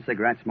roll-your-own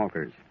cigarette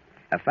smokers,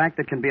 a fact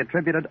that can be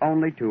attributed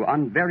only to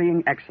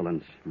unvarying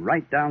excellence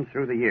right down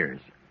through the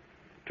years.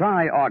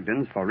 Try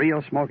Ogden's for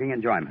real smoking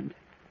enjoyment.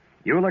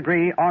 You'll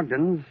agree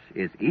Ogden's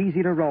is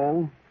easy to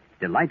roll,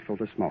 delightful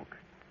to smoke.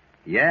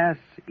 Yes,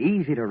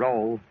 easy to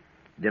roll,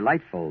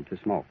 delightful to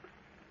smoke.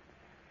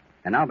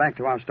 And now back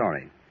to our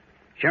story.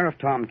 Sheriff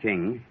Tom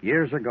King,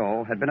 years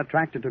ago, had been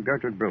attracted to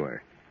Gertrude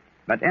Brewer,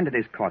 but ended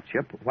his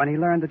courtship when he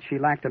learned that she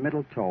lacked a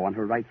middle toe on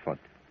her right foot.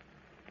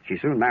 She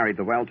soon married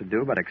the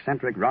well-to-do but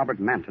eccentric Robert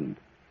Manton.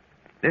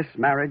 This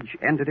marriage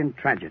ended in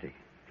tragedy.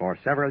 For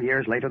several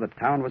years later, the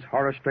town was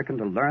horror-stricken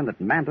to learn that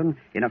Manton,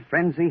 in a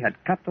frenzy,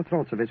 had cut the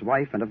throats of his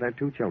wife and of their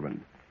 2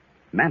 children.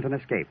 Manton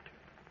escaped.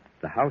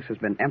 The house has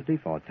been empty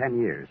for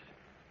 10 years.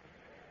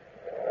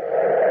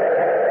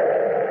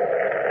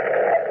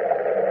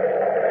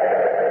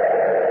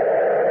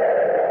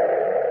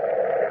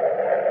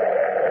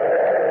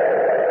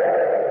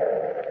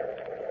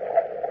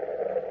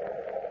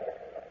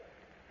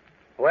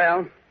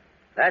 Well,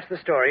 that's the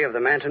story of the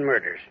Manton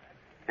murders.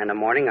 And a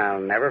morning I'll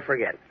never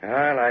forget.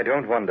 Well, I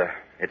don't wonder.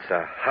 It's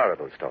a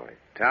horrible story.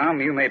 Tom,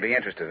 you may be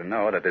interested to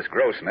know that this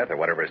Grossmith, or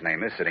whatever his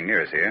name is, sitting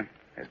near us here,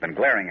 has been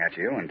glaring at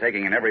you and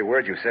taking in every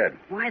word you said.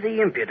 Why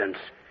the impudence?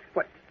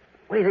 What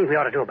do you think we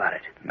ought to do about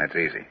it? That's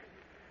easy.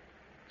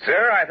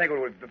 Sir, I think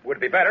it would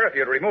be better if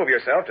you'd remove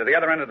yourself to the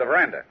other end of the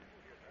veranda.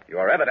 You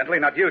are evidently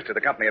not used to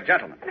the company of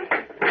gentlemen.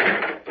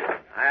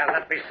 I'll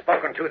not be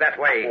spoken to that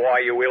way. Why,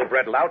 you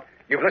ill-bred lout.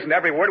 You've listened to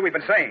every word we've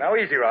been saying. Now,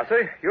 easy,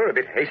 Rosser. You're a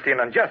bit hasty and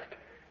unjust.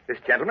 This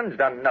gentleman's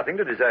done nothing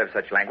to deserve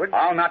such language.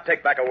 I'll not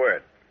take back a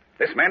word.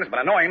 This man has been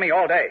annoying me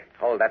all day.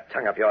 Hold that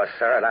tongue of yours,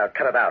 sir, and I'll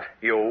cut it out.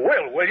 You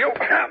will you?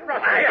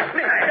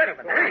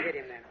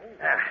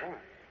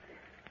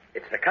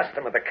 It's the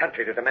custom of the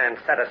country to demand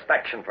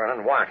satisfaction for an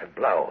unwarranted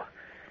blow.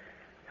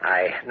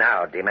 I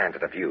now demand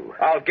it of you.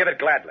 I'll give it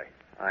gladly.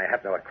 I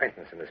have no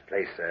acquaintance in this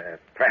place.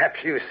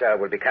 Perhaps you, sir,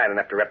 will be kind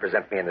enough to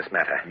represent me in this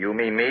matter. You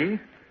mean me?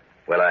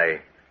 Well,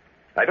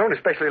 I don't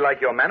especially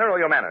like your manner or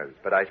your manners,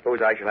 but I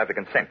suppose I shall have to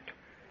consent.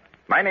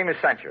 My name is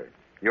Sancher.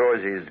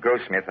 Yours is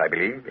Grossmith, I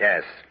believe.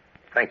 Yes.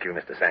 Thank you,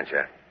 Mr.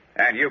 Sancher.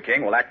 And you,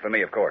 King, will act for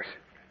me, of course.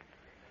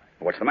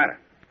 What's the matter?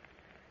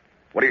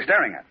 What are you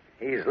staring at?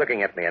 He's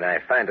looking at me, and I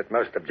find it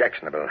most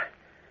objectionable.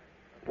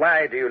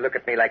 Why do you look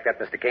at me like that,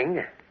 Mr.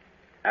 King?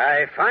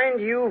 I find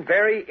you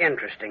very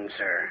interesting,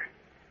 sir.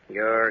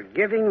 You're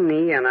giving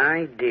me an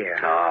idea.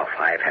 Oh,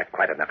 I've had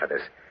quite enough of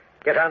this.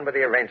 Get on with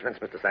the arrangements,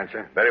 Mr.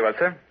 Sancher. Very well,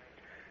 sir.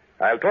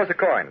 I'll toss a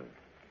coin.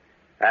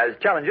 As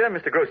challenger,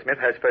 Mr. Grossmith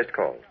has first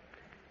call.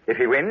 If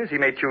he wins, he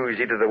may choose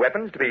either the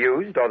weapons to be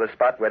used or the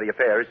spot where the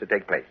affair is to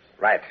take place.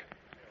 Right.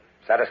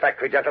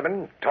 Satisfactory,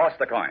 gentlemen? Toss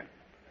the coin.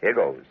 Here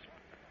goes.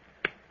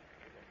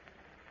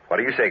 What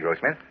do you say,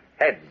 Grossmith?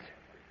 Heads.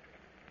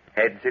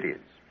 Heads it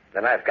is.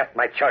 Then I've got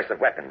my choice of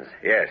weapons.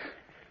 Yes.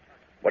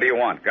 What do you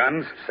want,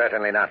 guns?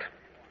 Certainly not.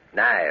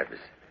 Knives.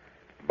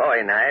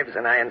 Boy knives,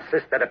 and I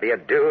insist that it be a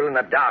duel in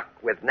the dark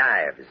with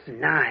knives.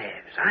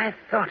 Knives? I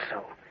thought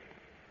so.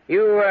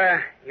 You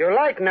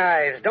like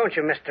knives, don't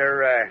you,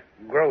 Mr.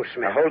 Grossmith?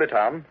 Now, hold it,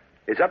 Tom.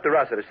 It's up to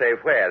Rosser to say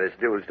where this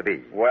duel's to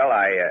be. Well,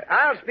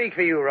 I'll speak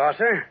for you,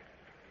 Rosser.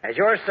 As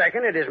your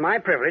second, it is my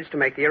privilege to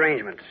make the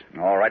arrangements.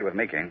 All right with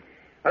me, King.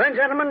 Well, then,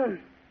 gentlemen,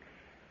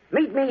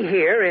 meet me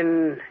here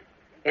in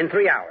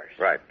 3 hours.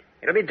 Right.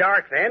 It'll be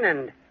dark then,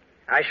 and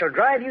I shall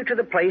drive you to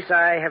the place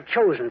I have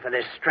chosen for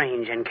this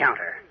strange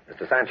encounter.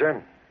 Mr.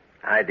 Sancher,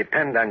 I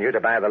depend on you to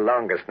buy the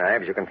longest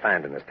knives you can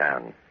find in this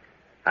town.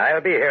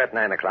 I'll be here at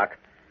 9 o'clock.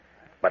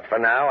 But for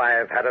now,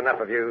 I've had enough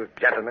of you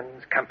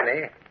gentlemen's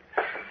company.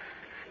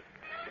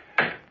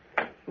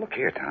 Look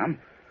here, Tom.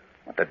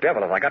 What the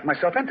devil have I got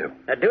myself into?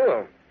 A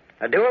duel.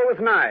 A duel with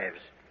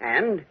knives.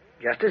 And,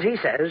 just as he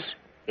says,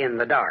 in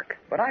the dark.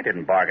 But I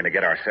didn't bargain to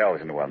get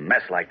ourselves into a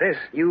mess like this.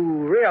 You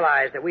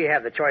realize that we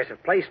have the choice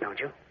of place, don't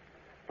you?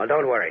 Well,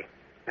 don't worry.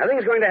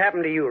 Nothing's going to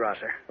happen to you,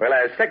 Rosser. Well,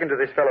 as second to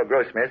this fellow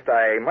Grossmith,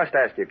 I must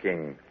ask you,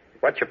 King,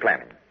 what you're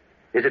planning.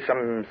 Is it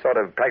some sort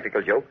of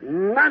practical joke?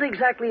 Not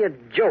exactly a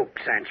joke,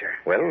 Sancher.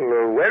 Well,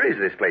 where is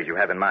this place you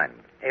have in mind?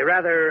 A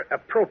rather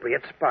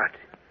appropriate spot.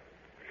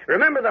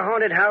 Remember the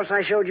haunted house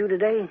I showed you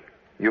today?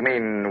 You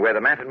mean where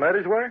the Manton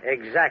murders were?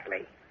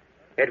 Exactly.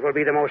 It will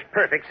be the most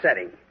perfect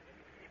setting.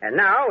 And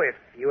now, if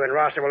you and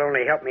Rosser will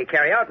only help me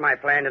carry out my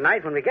plan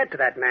tonight when we get to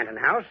that Manton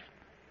house,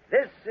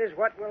 this is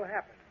what will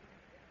happen.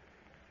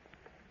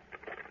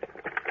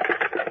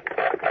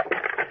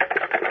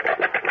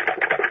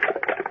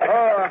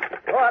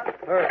 Go up.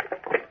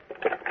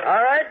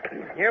 All right,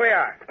 here we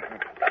are.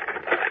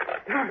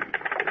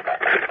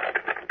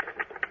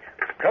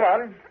 Come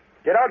on.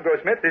 Get out,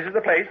 Grossmith. This is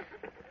the place.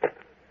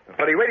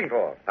 What are you waiting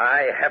for?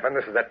 By heaven,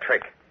 this is a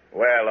trick.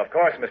 Well, of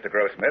course, Mr.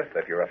 Grossmith,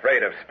 if you're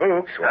afraid of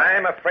spooks, why...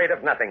 I'm afraid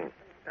of nothing.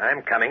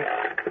 I'm coming.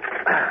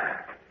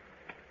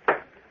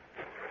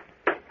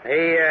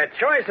 The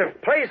choice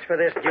of place for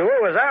this duel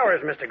was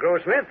ours, Mr.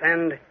 Grossmith,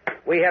 and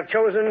we have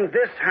chosen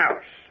this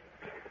house.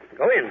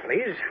 Go in,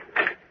 please.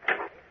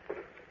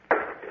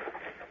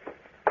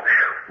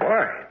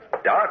 Boy,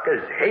 it's dark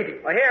as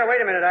Hades. Well, here,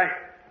 wait a minute. I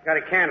got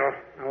a candle.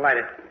 I'll light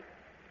it.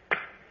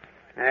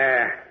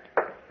 There.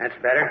 That's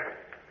better.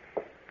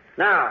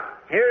 Now,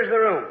 here's the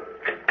room.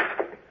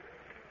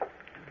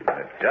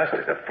 The dust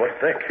is a foot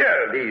thick.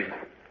 Yeah, these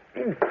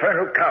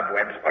infernal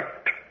cobwebs.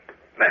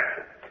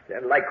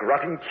 They're like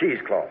rotting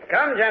cheesecloth.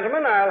 Come,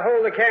 gentlemen, I'll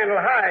hold the candle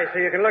high so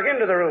you can look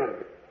into the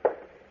room.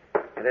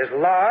 It is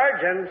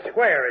large and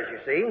square, as you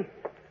see.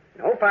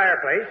 No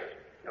fireplace,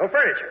 no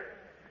furniture.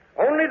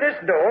 Only this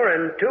door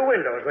and 2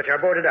 windows, which are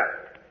boarded up.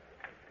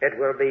 it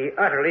will be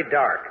utterly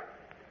dark.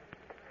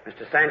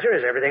 Mr. Sancher,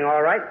 is everything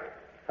all right?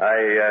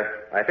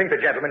 I think the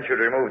gentlemen should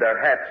remove their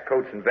hats,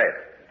 coats, and vests.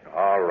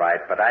 All right,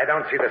 but I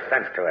don't see the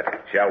sense to it.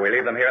 Shall we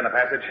leave them here in the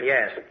passage?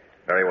 Yes.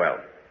 Very well.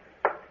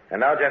 And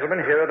now, gentlemen,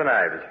 here are the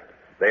knives.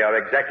 They are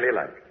exactly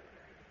alike.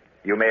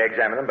 You may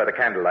examine them by the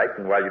candlelight,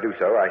 and while you do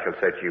so, I shall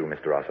search you,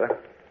 Mr. Rosser.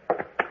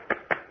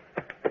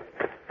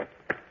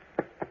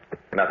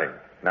 Nothing.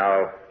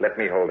 Now, let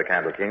me hold the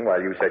candle, King,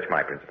 while you search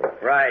my principal.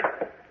 Right.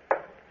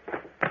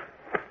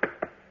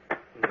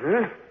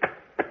 Mm-hmm.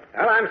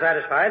 Well, I'm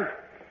satisfied.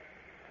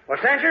 Well,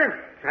 Sancher,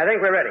 I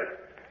think we're ready.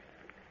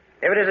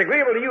 If it is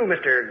agreeable to you,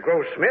 Mr.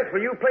 Grossmith,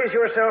 will you place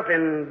yourself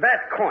in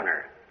that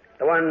corner,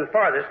 the one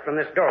farthest from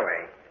this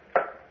doorway?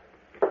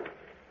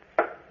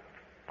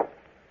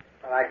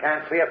 Well, I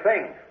can't see a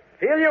thing.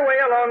 Feel your way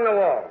along the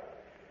wall.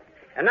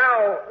 And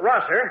now,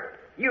 Rosser,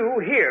 you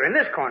here in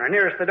this corner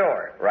nearest the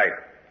door. Right.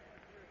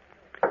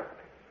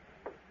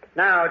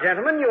 Now,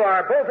 gentlemen, you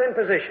are both in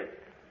position.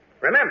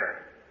 Remember,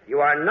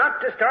 you are not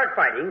to start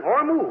fighting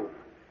or move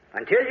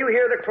until you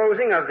hear the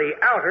closing of the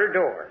outer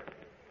door.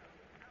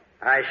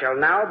 I shall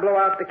now blow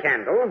out the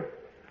candle.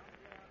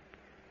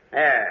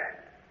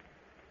 There.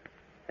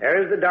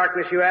 There's the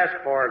darkness you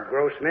asked for,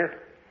 Grossmith.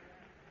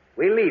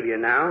 We leave you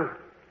now.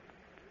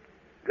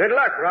 Good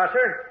luck,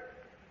 Rosser.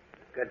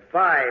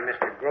 Goodbye,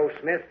 Mr.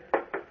 Grossmith.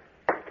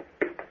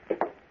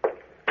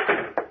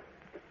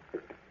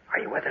 Are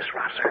you with us,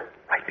 Rosser?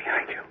 Right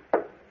behind you.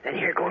 Then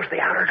here goes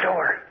the outer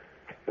door.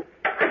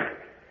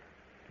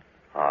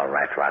 All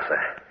right,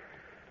 Rosser.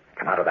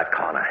 Come out of that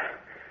corner.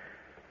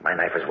 My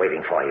knife is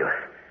waiting for you.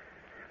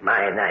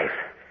 My knife.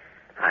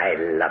 I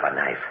love a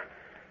knife.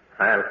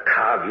 I'll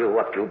carve you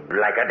up, you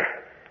blackguard.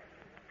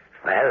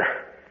 Well,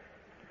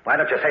 why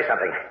don't you say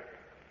something?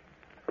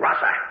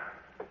 Rosser,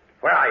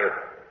 where are you?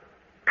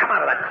 Come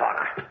out of that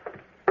corner.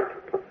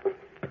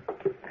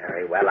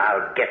 Very well,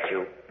 I'll get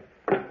you.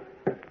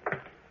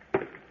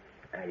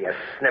 You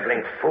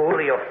sniveling fool,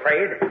 are you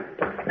afraid?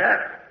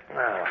 Oh,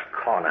 a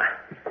corner.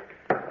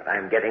 But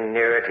I'm getting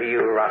nearer to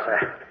you,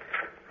 Rosser.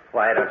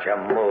 Why don't you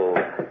move?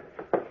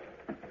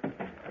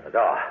 The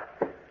door.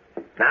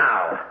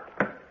 Now.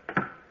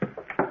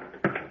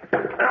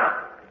 There's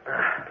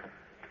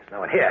no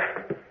one here.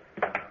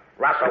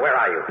 Rosser, where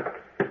are you?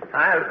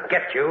 I'll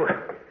get you.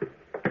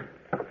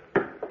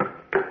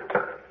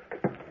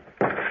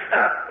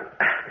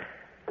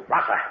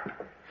 Rosser,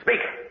 speak.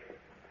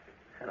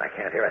 And I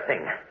can't hear a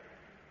thing.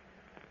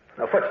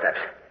 No footsteps.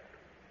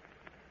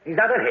 He's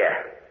not in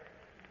here.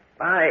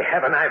 By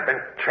heaven, I've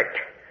been tricked.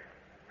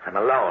 I'm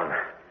alone.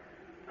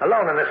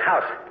 Alone in this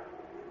house.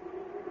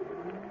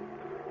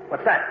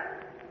 What's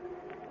that?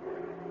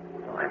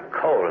 Oh, I'm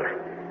cold.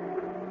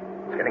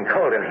 It's getting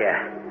cold in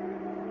here.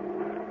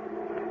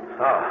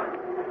 Oh,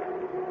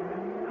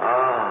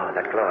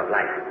 that glow of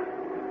light.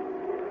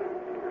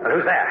 And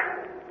who's there?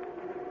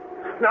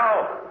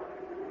 No.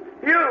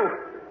 You,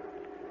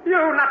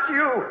 not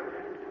you.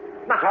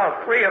 Not all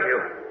three of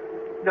you.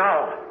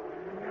 No.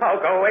 Oh,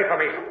 go away from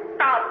me.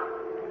 Stop.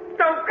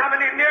 Don't come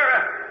any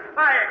nearer.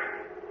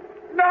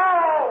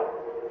 No!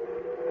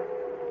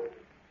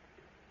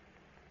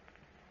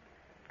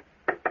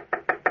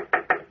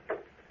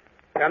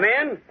 Come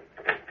in.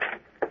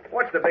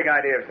 What's the big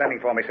idea of sending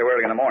for me so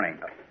early in the morning?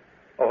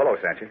 Oh, hello,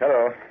 Sancher.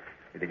 Hello.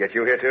 Did he get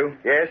you here, too?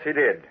 Yes, he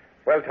did.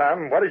 Well,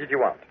 Tom, what is it you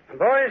want?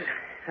 Boys,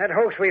 that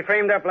hoax we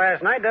framed up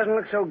last night doesn't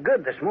look so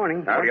good this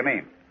morning. What do you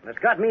mean? It's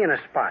got me in a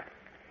spot.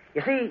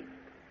 You see,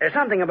 there's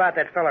something about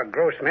that fellow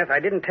Grossmith I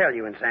didn't tell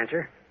you in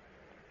Sancher.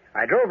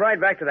 I drove right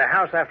back to the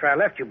house after I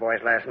left you boys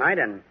last night,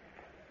 and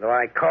though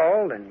I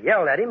called and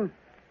yelled at him,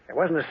 there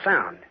wasn't a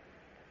sound.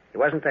 He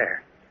wasn't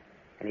there.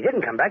 And he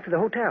didn't come back to the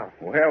hotel.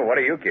 Well, what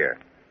do you care?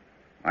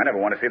 I never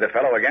want to see the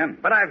fellow again.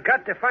 But I've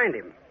got to find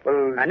him.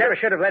 Well, I never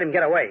should have let him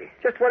get away.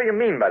 Just what do you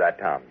mean by that,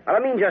 Tom? Well, I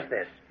mean just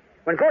this.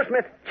 When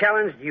Grossmith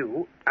challenged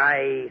you,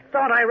 I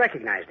thought I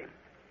recognized him.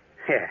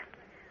 Yeah,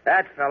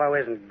 that fellow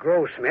isn't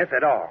Grossmith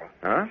at all.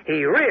 Huh?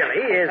 He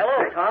really is...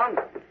 Hello, Tom.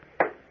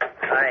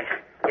 I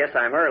guess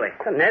I'm early.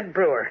 Ned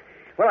Brewer.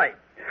 Well, I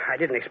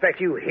didn't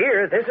expect you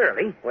here this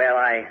early. Well,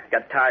 I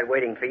got tired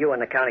waiting for you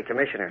and the county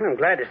commissioner. I'm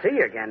glad to see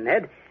you again,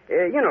 Ned.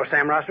 You know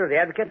Sam Rosser, the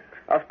advocate?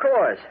 Of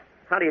course.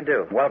 How do you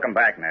do? Welcome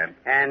back, Ned.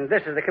 And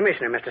this is the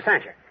commissioner, Mr.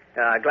 Sancher.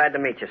 Glad to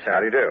meet you, sir. How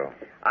do you do?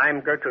 I'm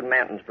Gertrude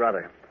Manton's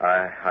brother.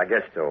 I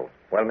guess so.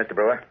 Well, Mr.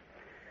 Brewer,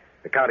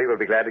 the county will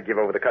be glad to give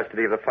over the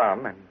custody of the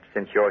farm, and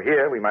since you're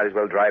here, we might as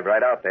well drive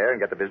right out there and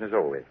get the business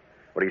over with.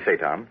 What do you say,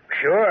 Tom?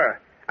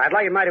 Sure. I'd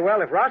like it mighty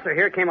well if Rosser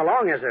here came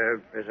along as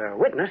a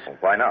witness. Well,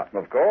 why not?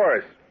 Of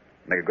course.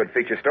 Make a good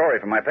feature story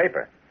for my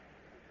paper.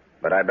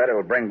 But I bet it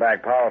will bring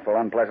back powerful,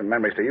 unpleasant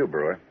memories to you,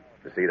 Brewer,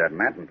 to see that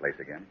Manton place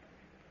again.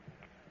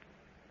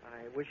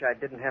 I wish I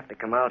didn't have to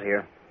come out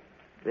here.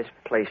 This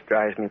place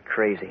drives me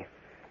crazy.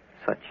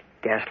 Such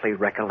ghastly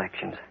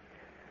recollections.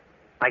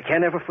 I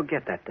can't ever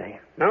forget that day.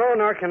 No,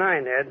 nor can I,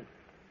 Ned.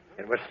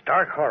 It was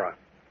stark horror.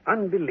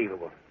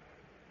 Unbelievable.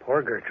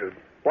 Poor Gertrude.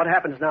 What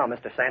happens now,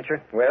 Mr.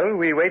 Sancher? Well,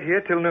 we wait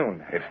here till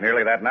noon. It's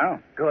nearly that now.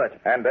 Good.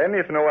 And then,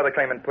 if no other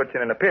claimant puts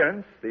in an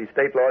appearance, the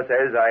state law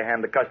says I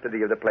hand the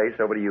custody of the place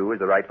over to you as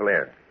the rightful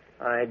heir.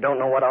 I don't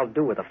know what I'll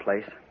do with the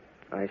place.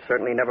 I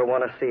certainly never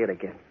want to see it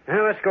again.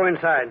 Now, let's go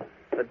inside.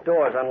 The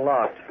door's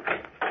unlocked.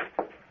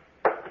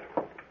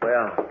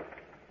 Well,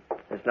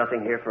 there's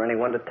nothing here for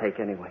anyone to take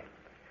anyway.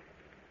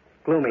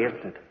 Gloomy,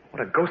 isn't it?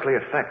 What a ghostly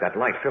effect, that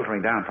light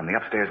filtering down from the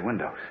upstairs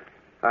windows.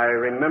 I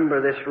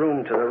remember this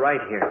room to the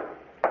right here.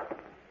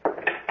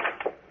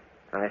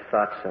 I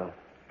thought so.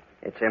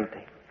 It's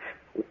empty.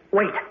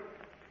 Wait.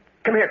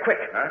 Come here, quick.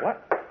 Huh?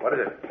 What? What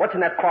is it? What's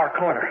in that far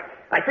corner?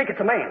 I think it's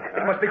a man.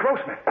 It must be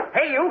Grossman.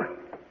 Hey, you!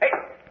 Hey,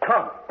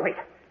 Tom, wait.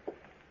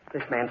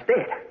 This man's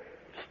dead.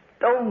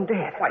 Stone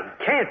dead. Why,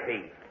 he can't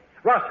be.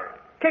 Rosser,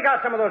 kick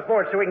out some of those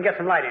boards so we can get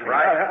some light in here.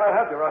 Right. I'll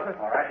help you, Rosser.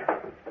 All right.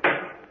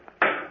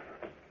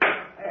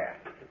 There.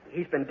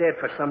 He's been dead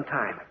for some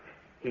time.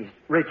 He's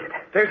rigid.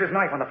 There's his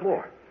knife on the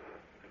floor.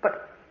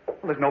 But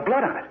there's no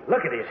blood on it.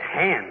 Look at his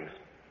hands.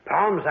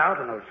 Palms out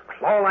and those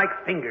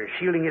claw-like fingers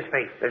shielding his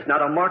face. There's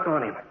not a mark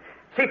on him.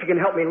 See if you can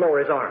help me lower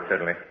his arm.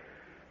 Certainly.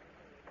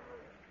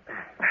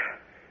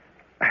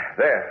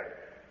 There.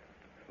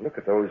 Look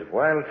at those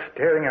wild,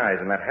 staring eyes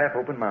and that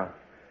half-open mouth.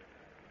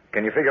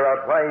 Can you figure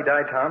out why he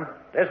died, Tom?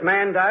 This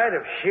man died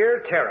of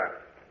sheer terror.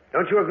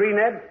 Don't you agree,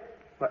 Ned?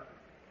 What?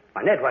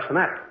 Why, Ned, what's the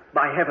matter?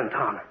 By heaven,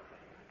 Tom.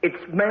 It's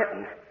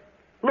Manton.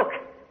 Look,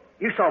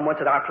 you saw him once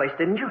at our place,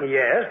 didn't you?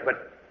 Yes,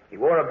 but he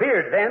wore a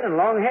beard then and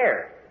long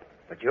hair.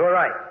 But you're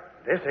right.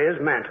 This is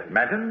Manton.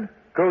 Manton?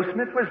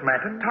 Grossmith was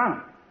Manton?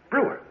 Tom,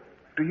 Brewer,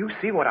 do you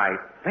see what I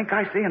think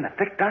I see in the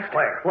thick dust?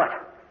 Where? What?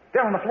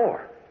 There on the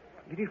floor.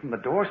 Leading from the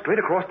door straight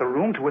across the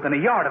room to within a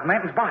yard of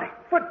Manton's body.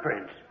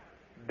 Footprints.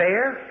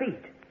 Bare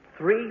feet.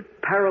 3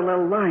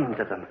 parallel lines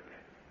of them.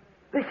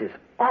 This is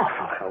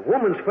awful. A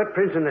woman's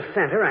footprints in the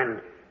center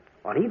and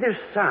on either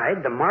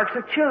side the marks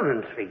of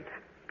children's feet.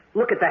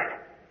 Look at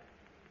that.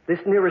 This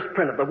nearest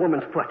print of the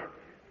woman's foot.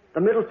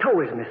 The middle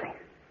toe is missing.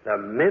 The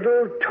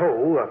middle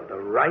toe of the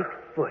right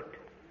foot.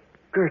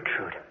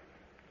 Gertrude.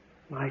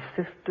 My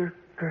sister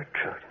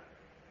Gertrude.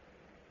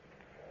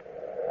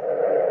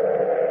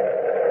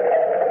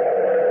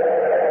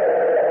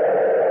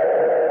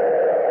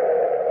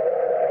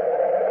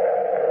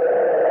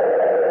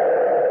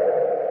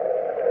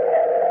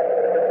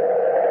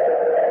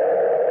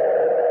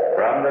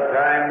 From the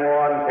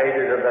time-worn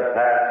pages of the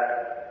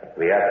past,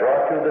 we have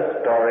brought you the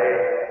story,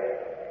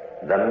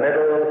 The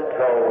Middle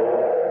Toe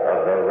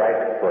of the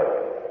Right Foot.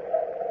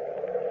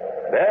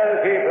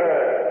 Bellkeeper,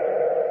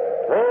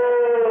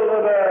 pull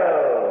the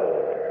bell.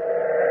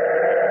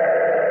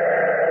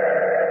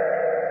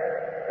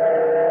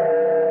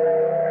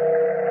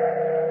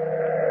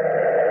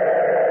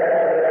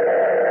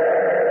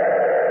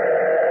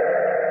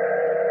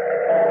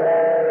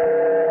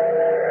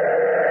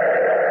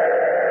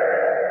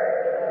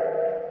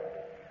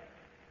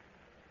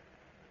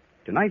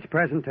 Tonight's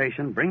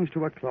presentation brings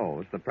to a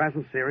close the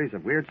present series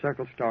of Weird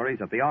Circle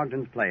stories at the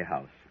Ogden's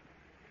Playhouse.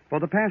 For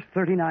the past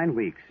 39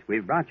 weeks,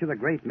 we've brought you the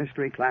great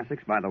mystery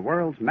classics by the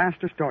world's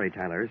master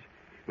storytellers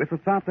with the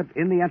thought that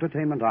in the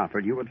entertainment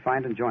offered you would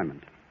find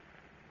enjoyment.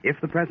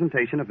 If the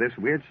presentation of this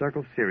Weird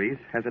Circle series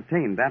has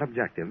attained that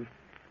objective,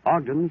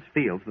 Ogden's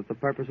feels that the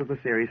purpose of the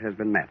series has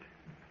been met.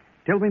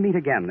 Till we meet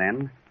again,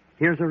 then,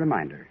 here's a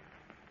reminder.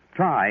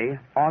 Try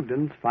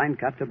Ogden's Fine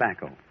Cut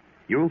Tobacco.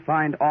 You'll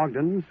find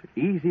Ogden's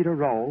easy to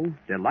roll,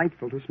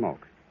 delightful to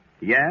smoke.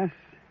 Yes,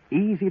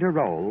 easy to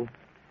roll,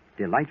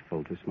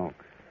 delightful to smoke.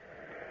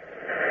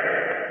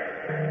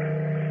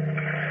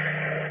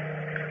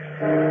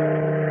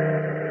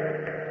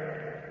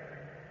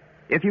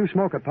 If you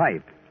smoke a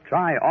pipe,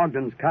 try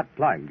Ogden's Cut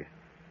Plug.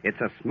 It's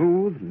a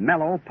smooth,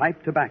 mellow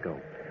pipe tobacco.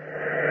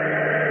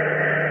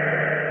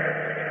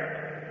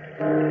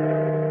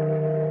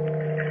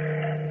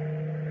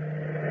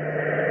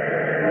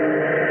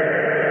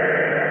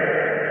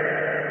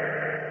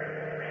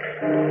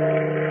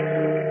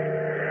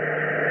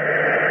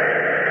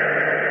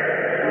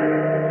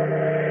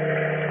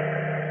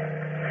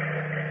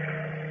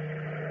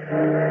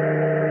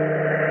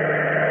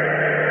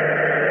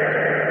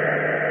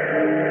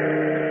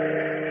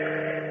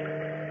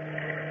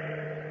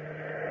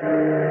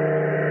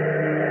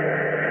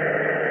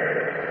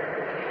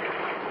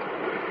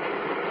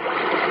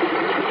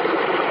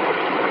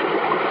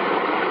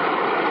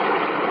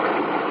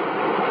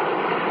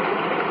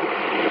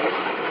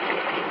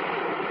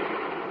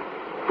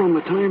 From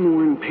the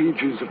time-worn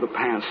pages of the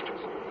past,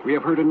 we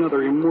have heard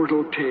another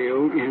immortal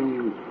tale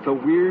in The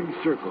Weird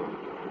Circle.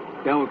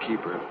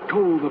 Bellkeeper,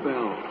 toll the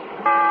bell.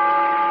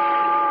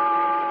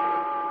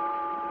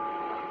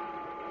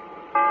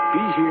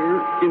 Be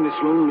here in this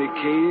lonely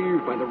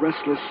cave by the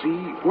restless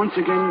sea once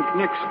again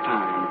next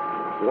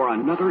time for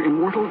another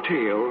immortal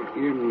tale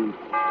in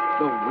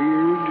The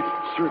Weird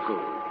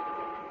Circle.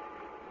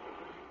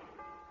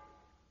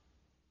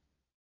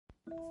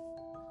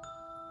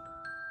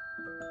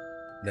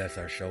 That's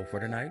our show for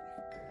tonight.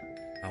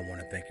 I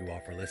want to thank you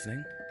all for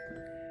listening.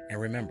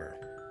 And remember,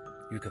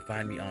 you can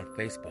find me on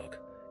Facebook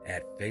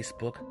at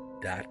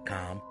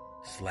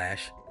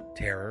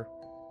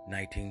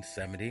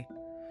facebook.com/terror1970,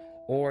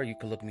 or you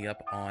can look me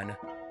up on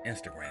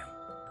Instagram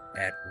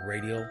at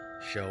Radio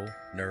Show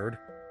Nerd,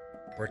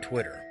 or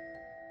Twitter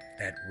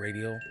at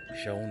Radio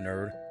Show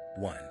Nerd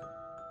 1.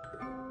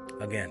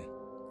 Again,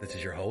 this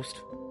is your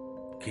host,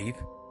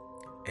 Keith,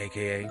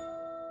 aka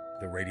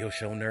the Radio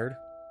Show Nerd,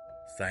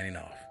 signing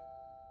off.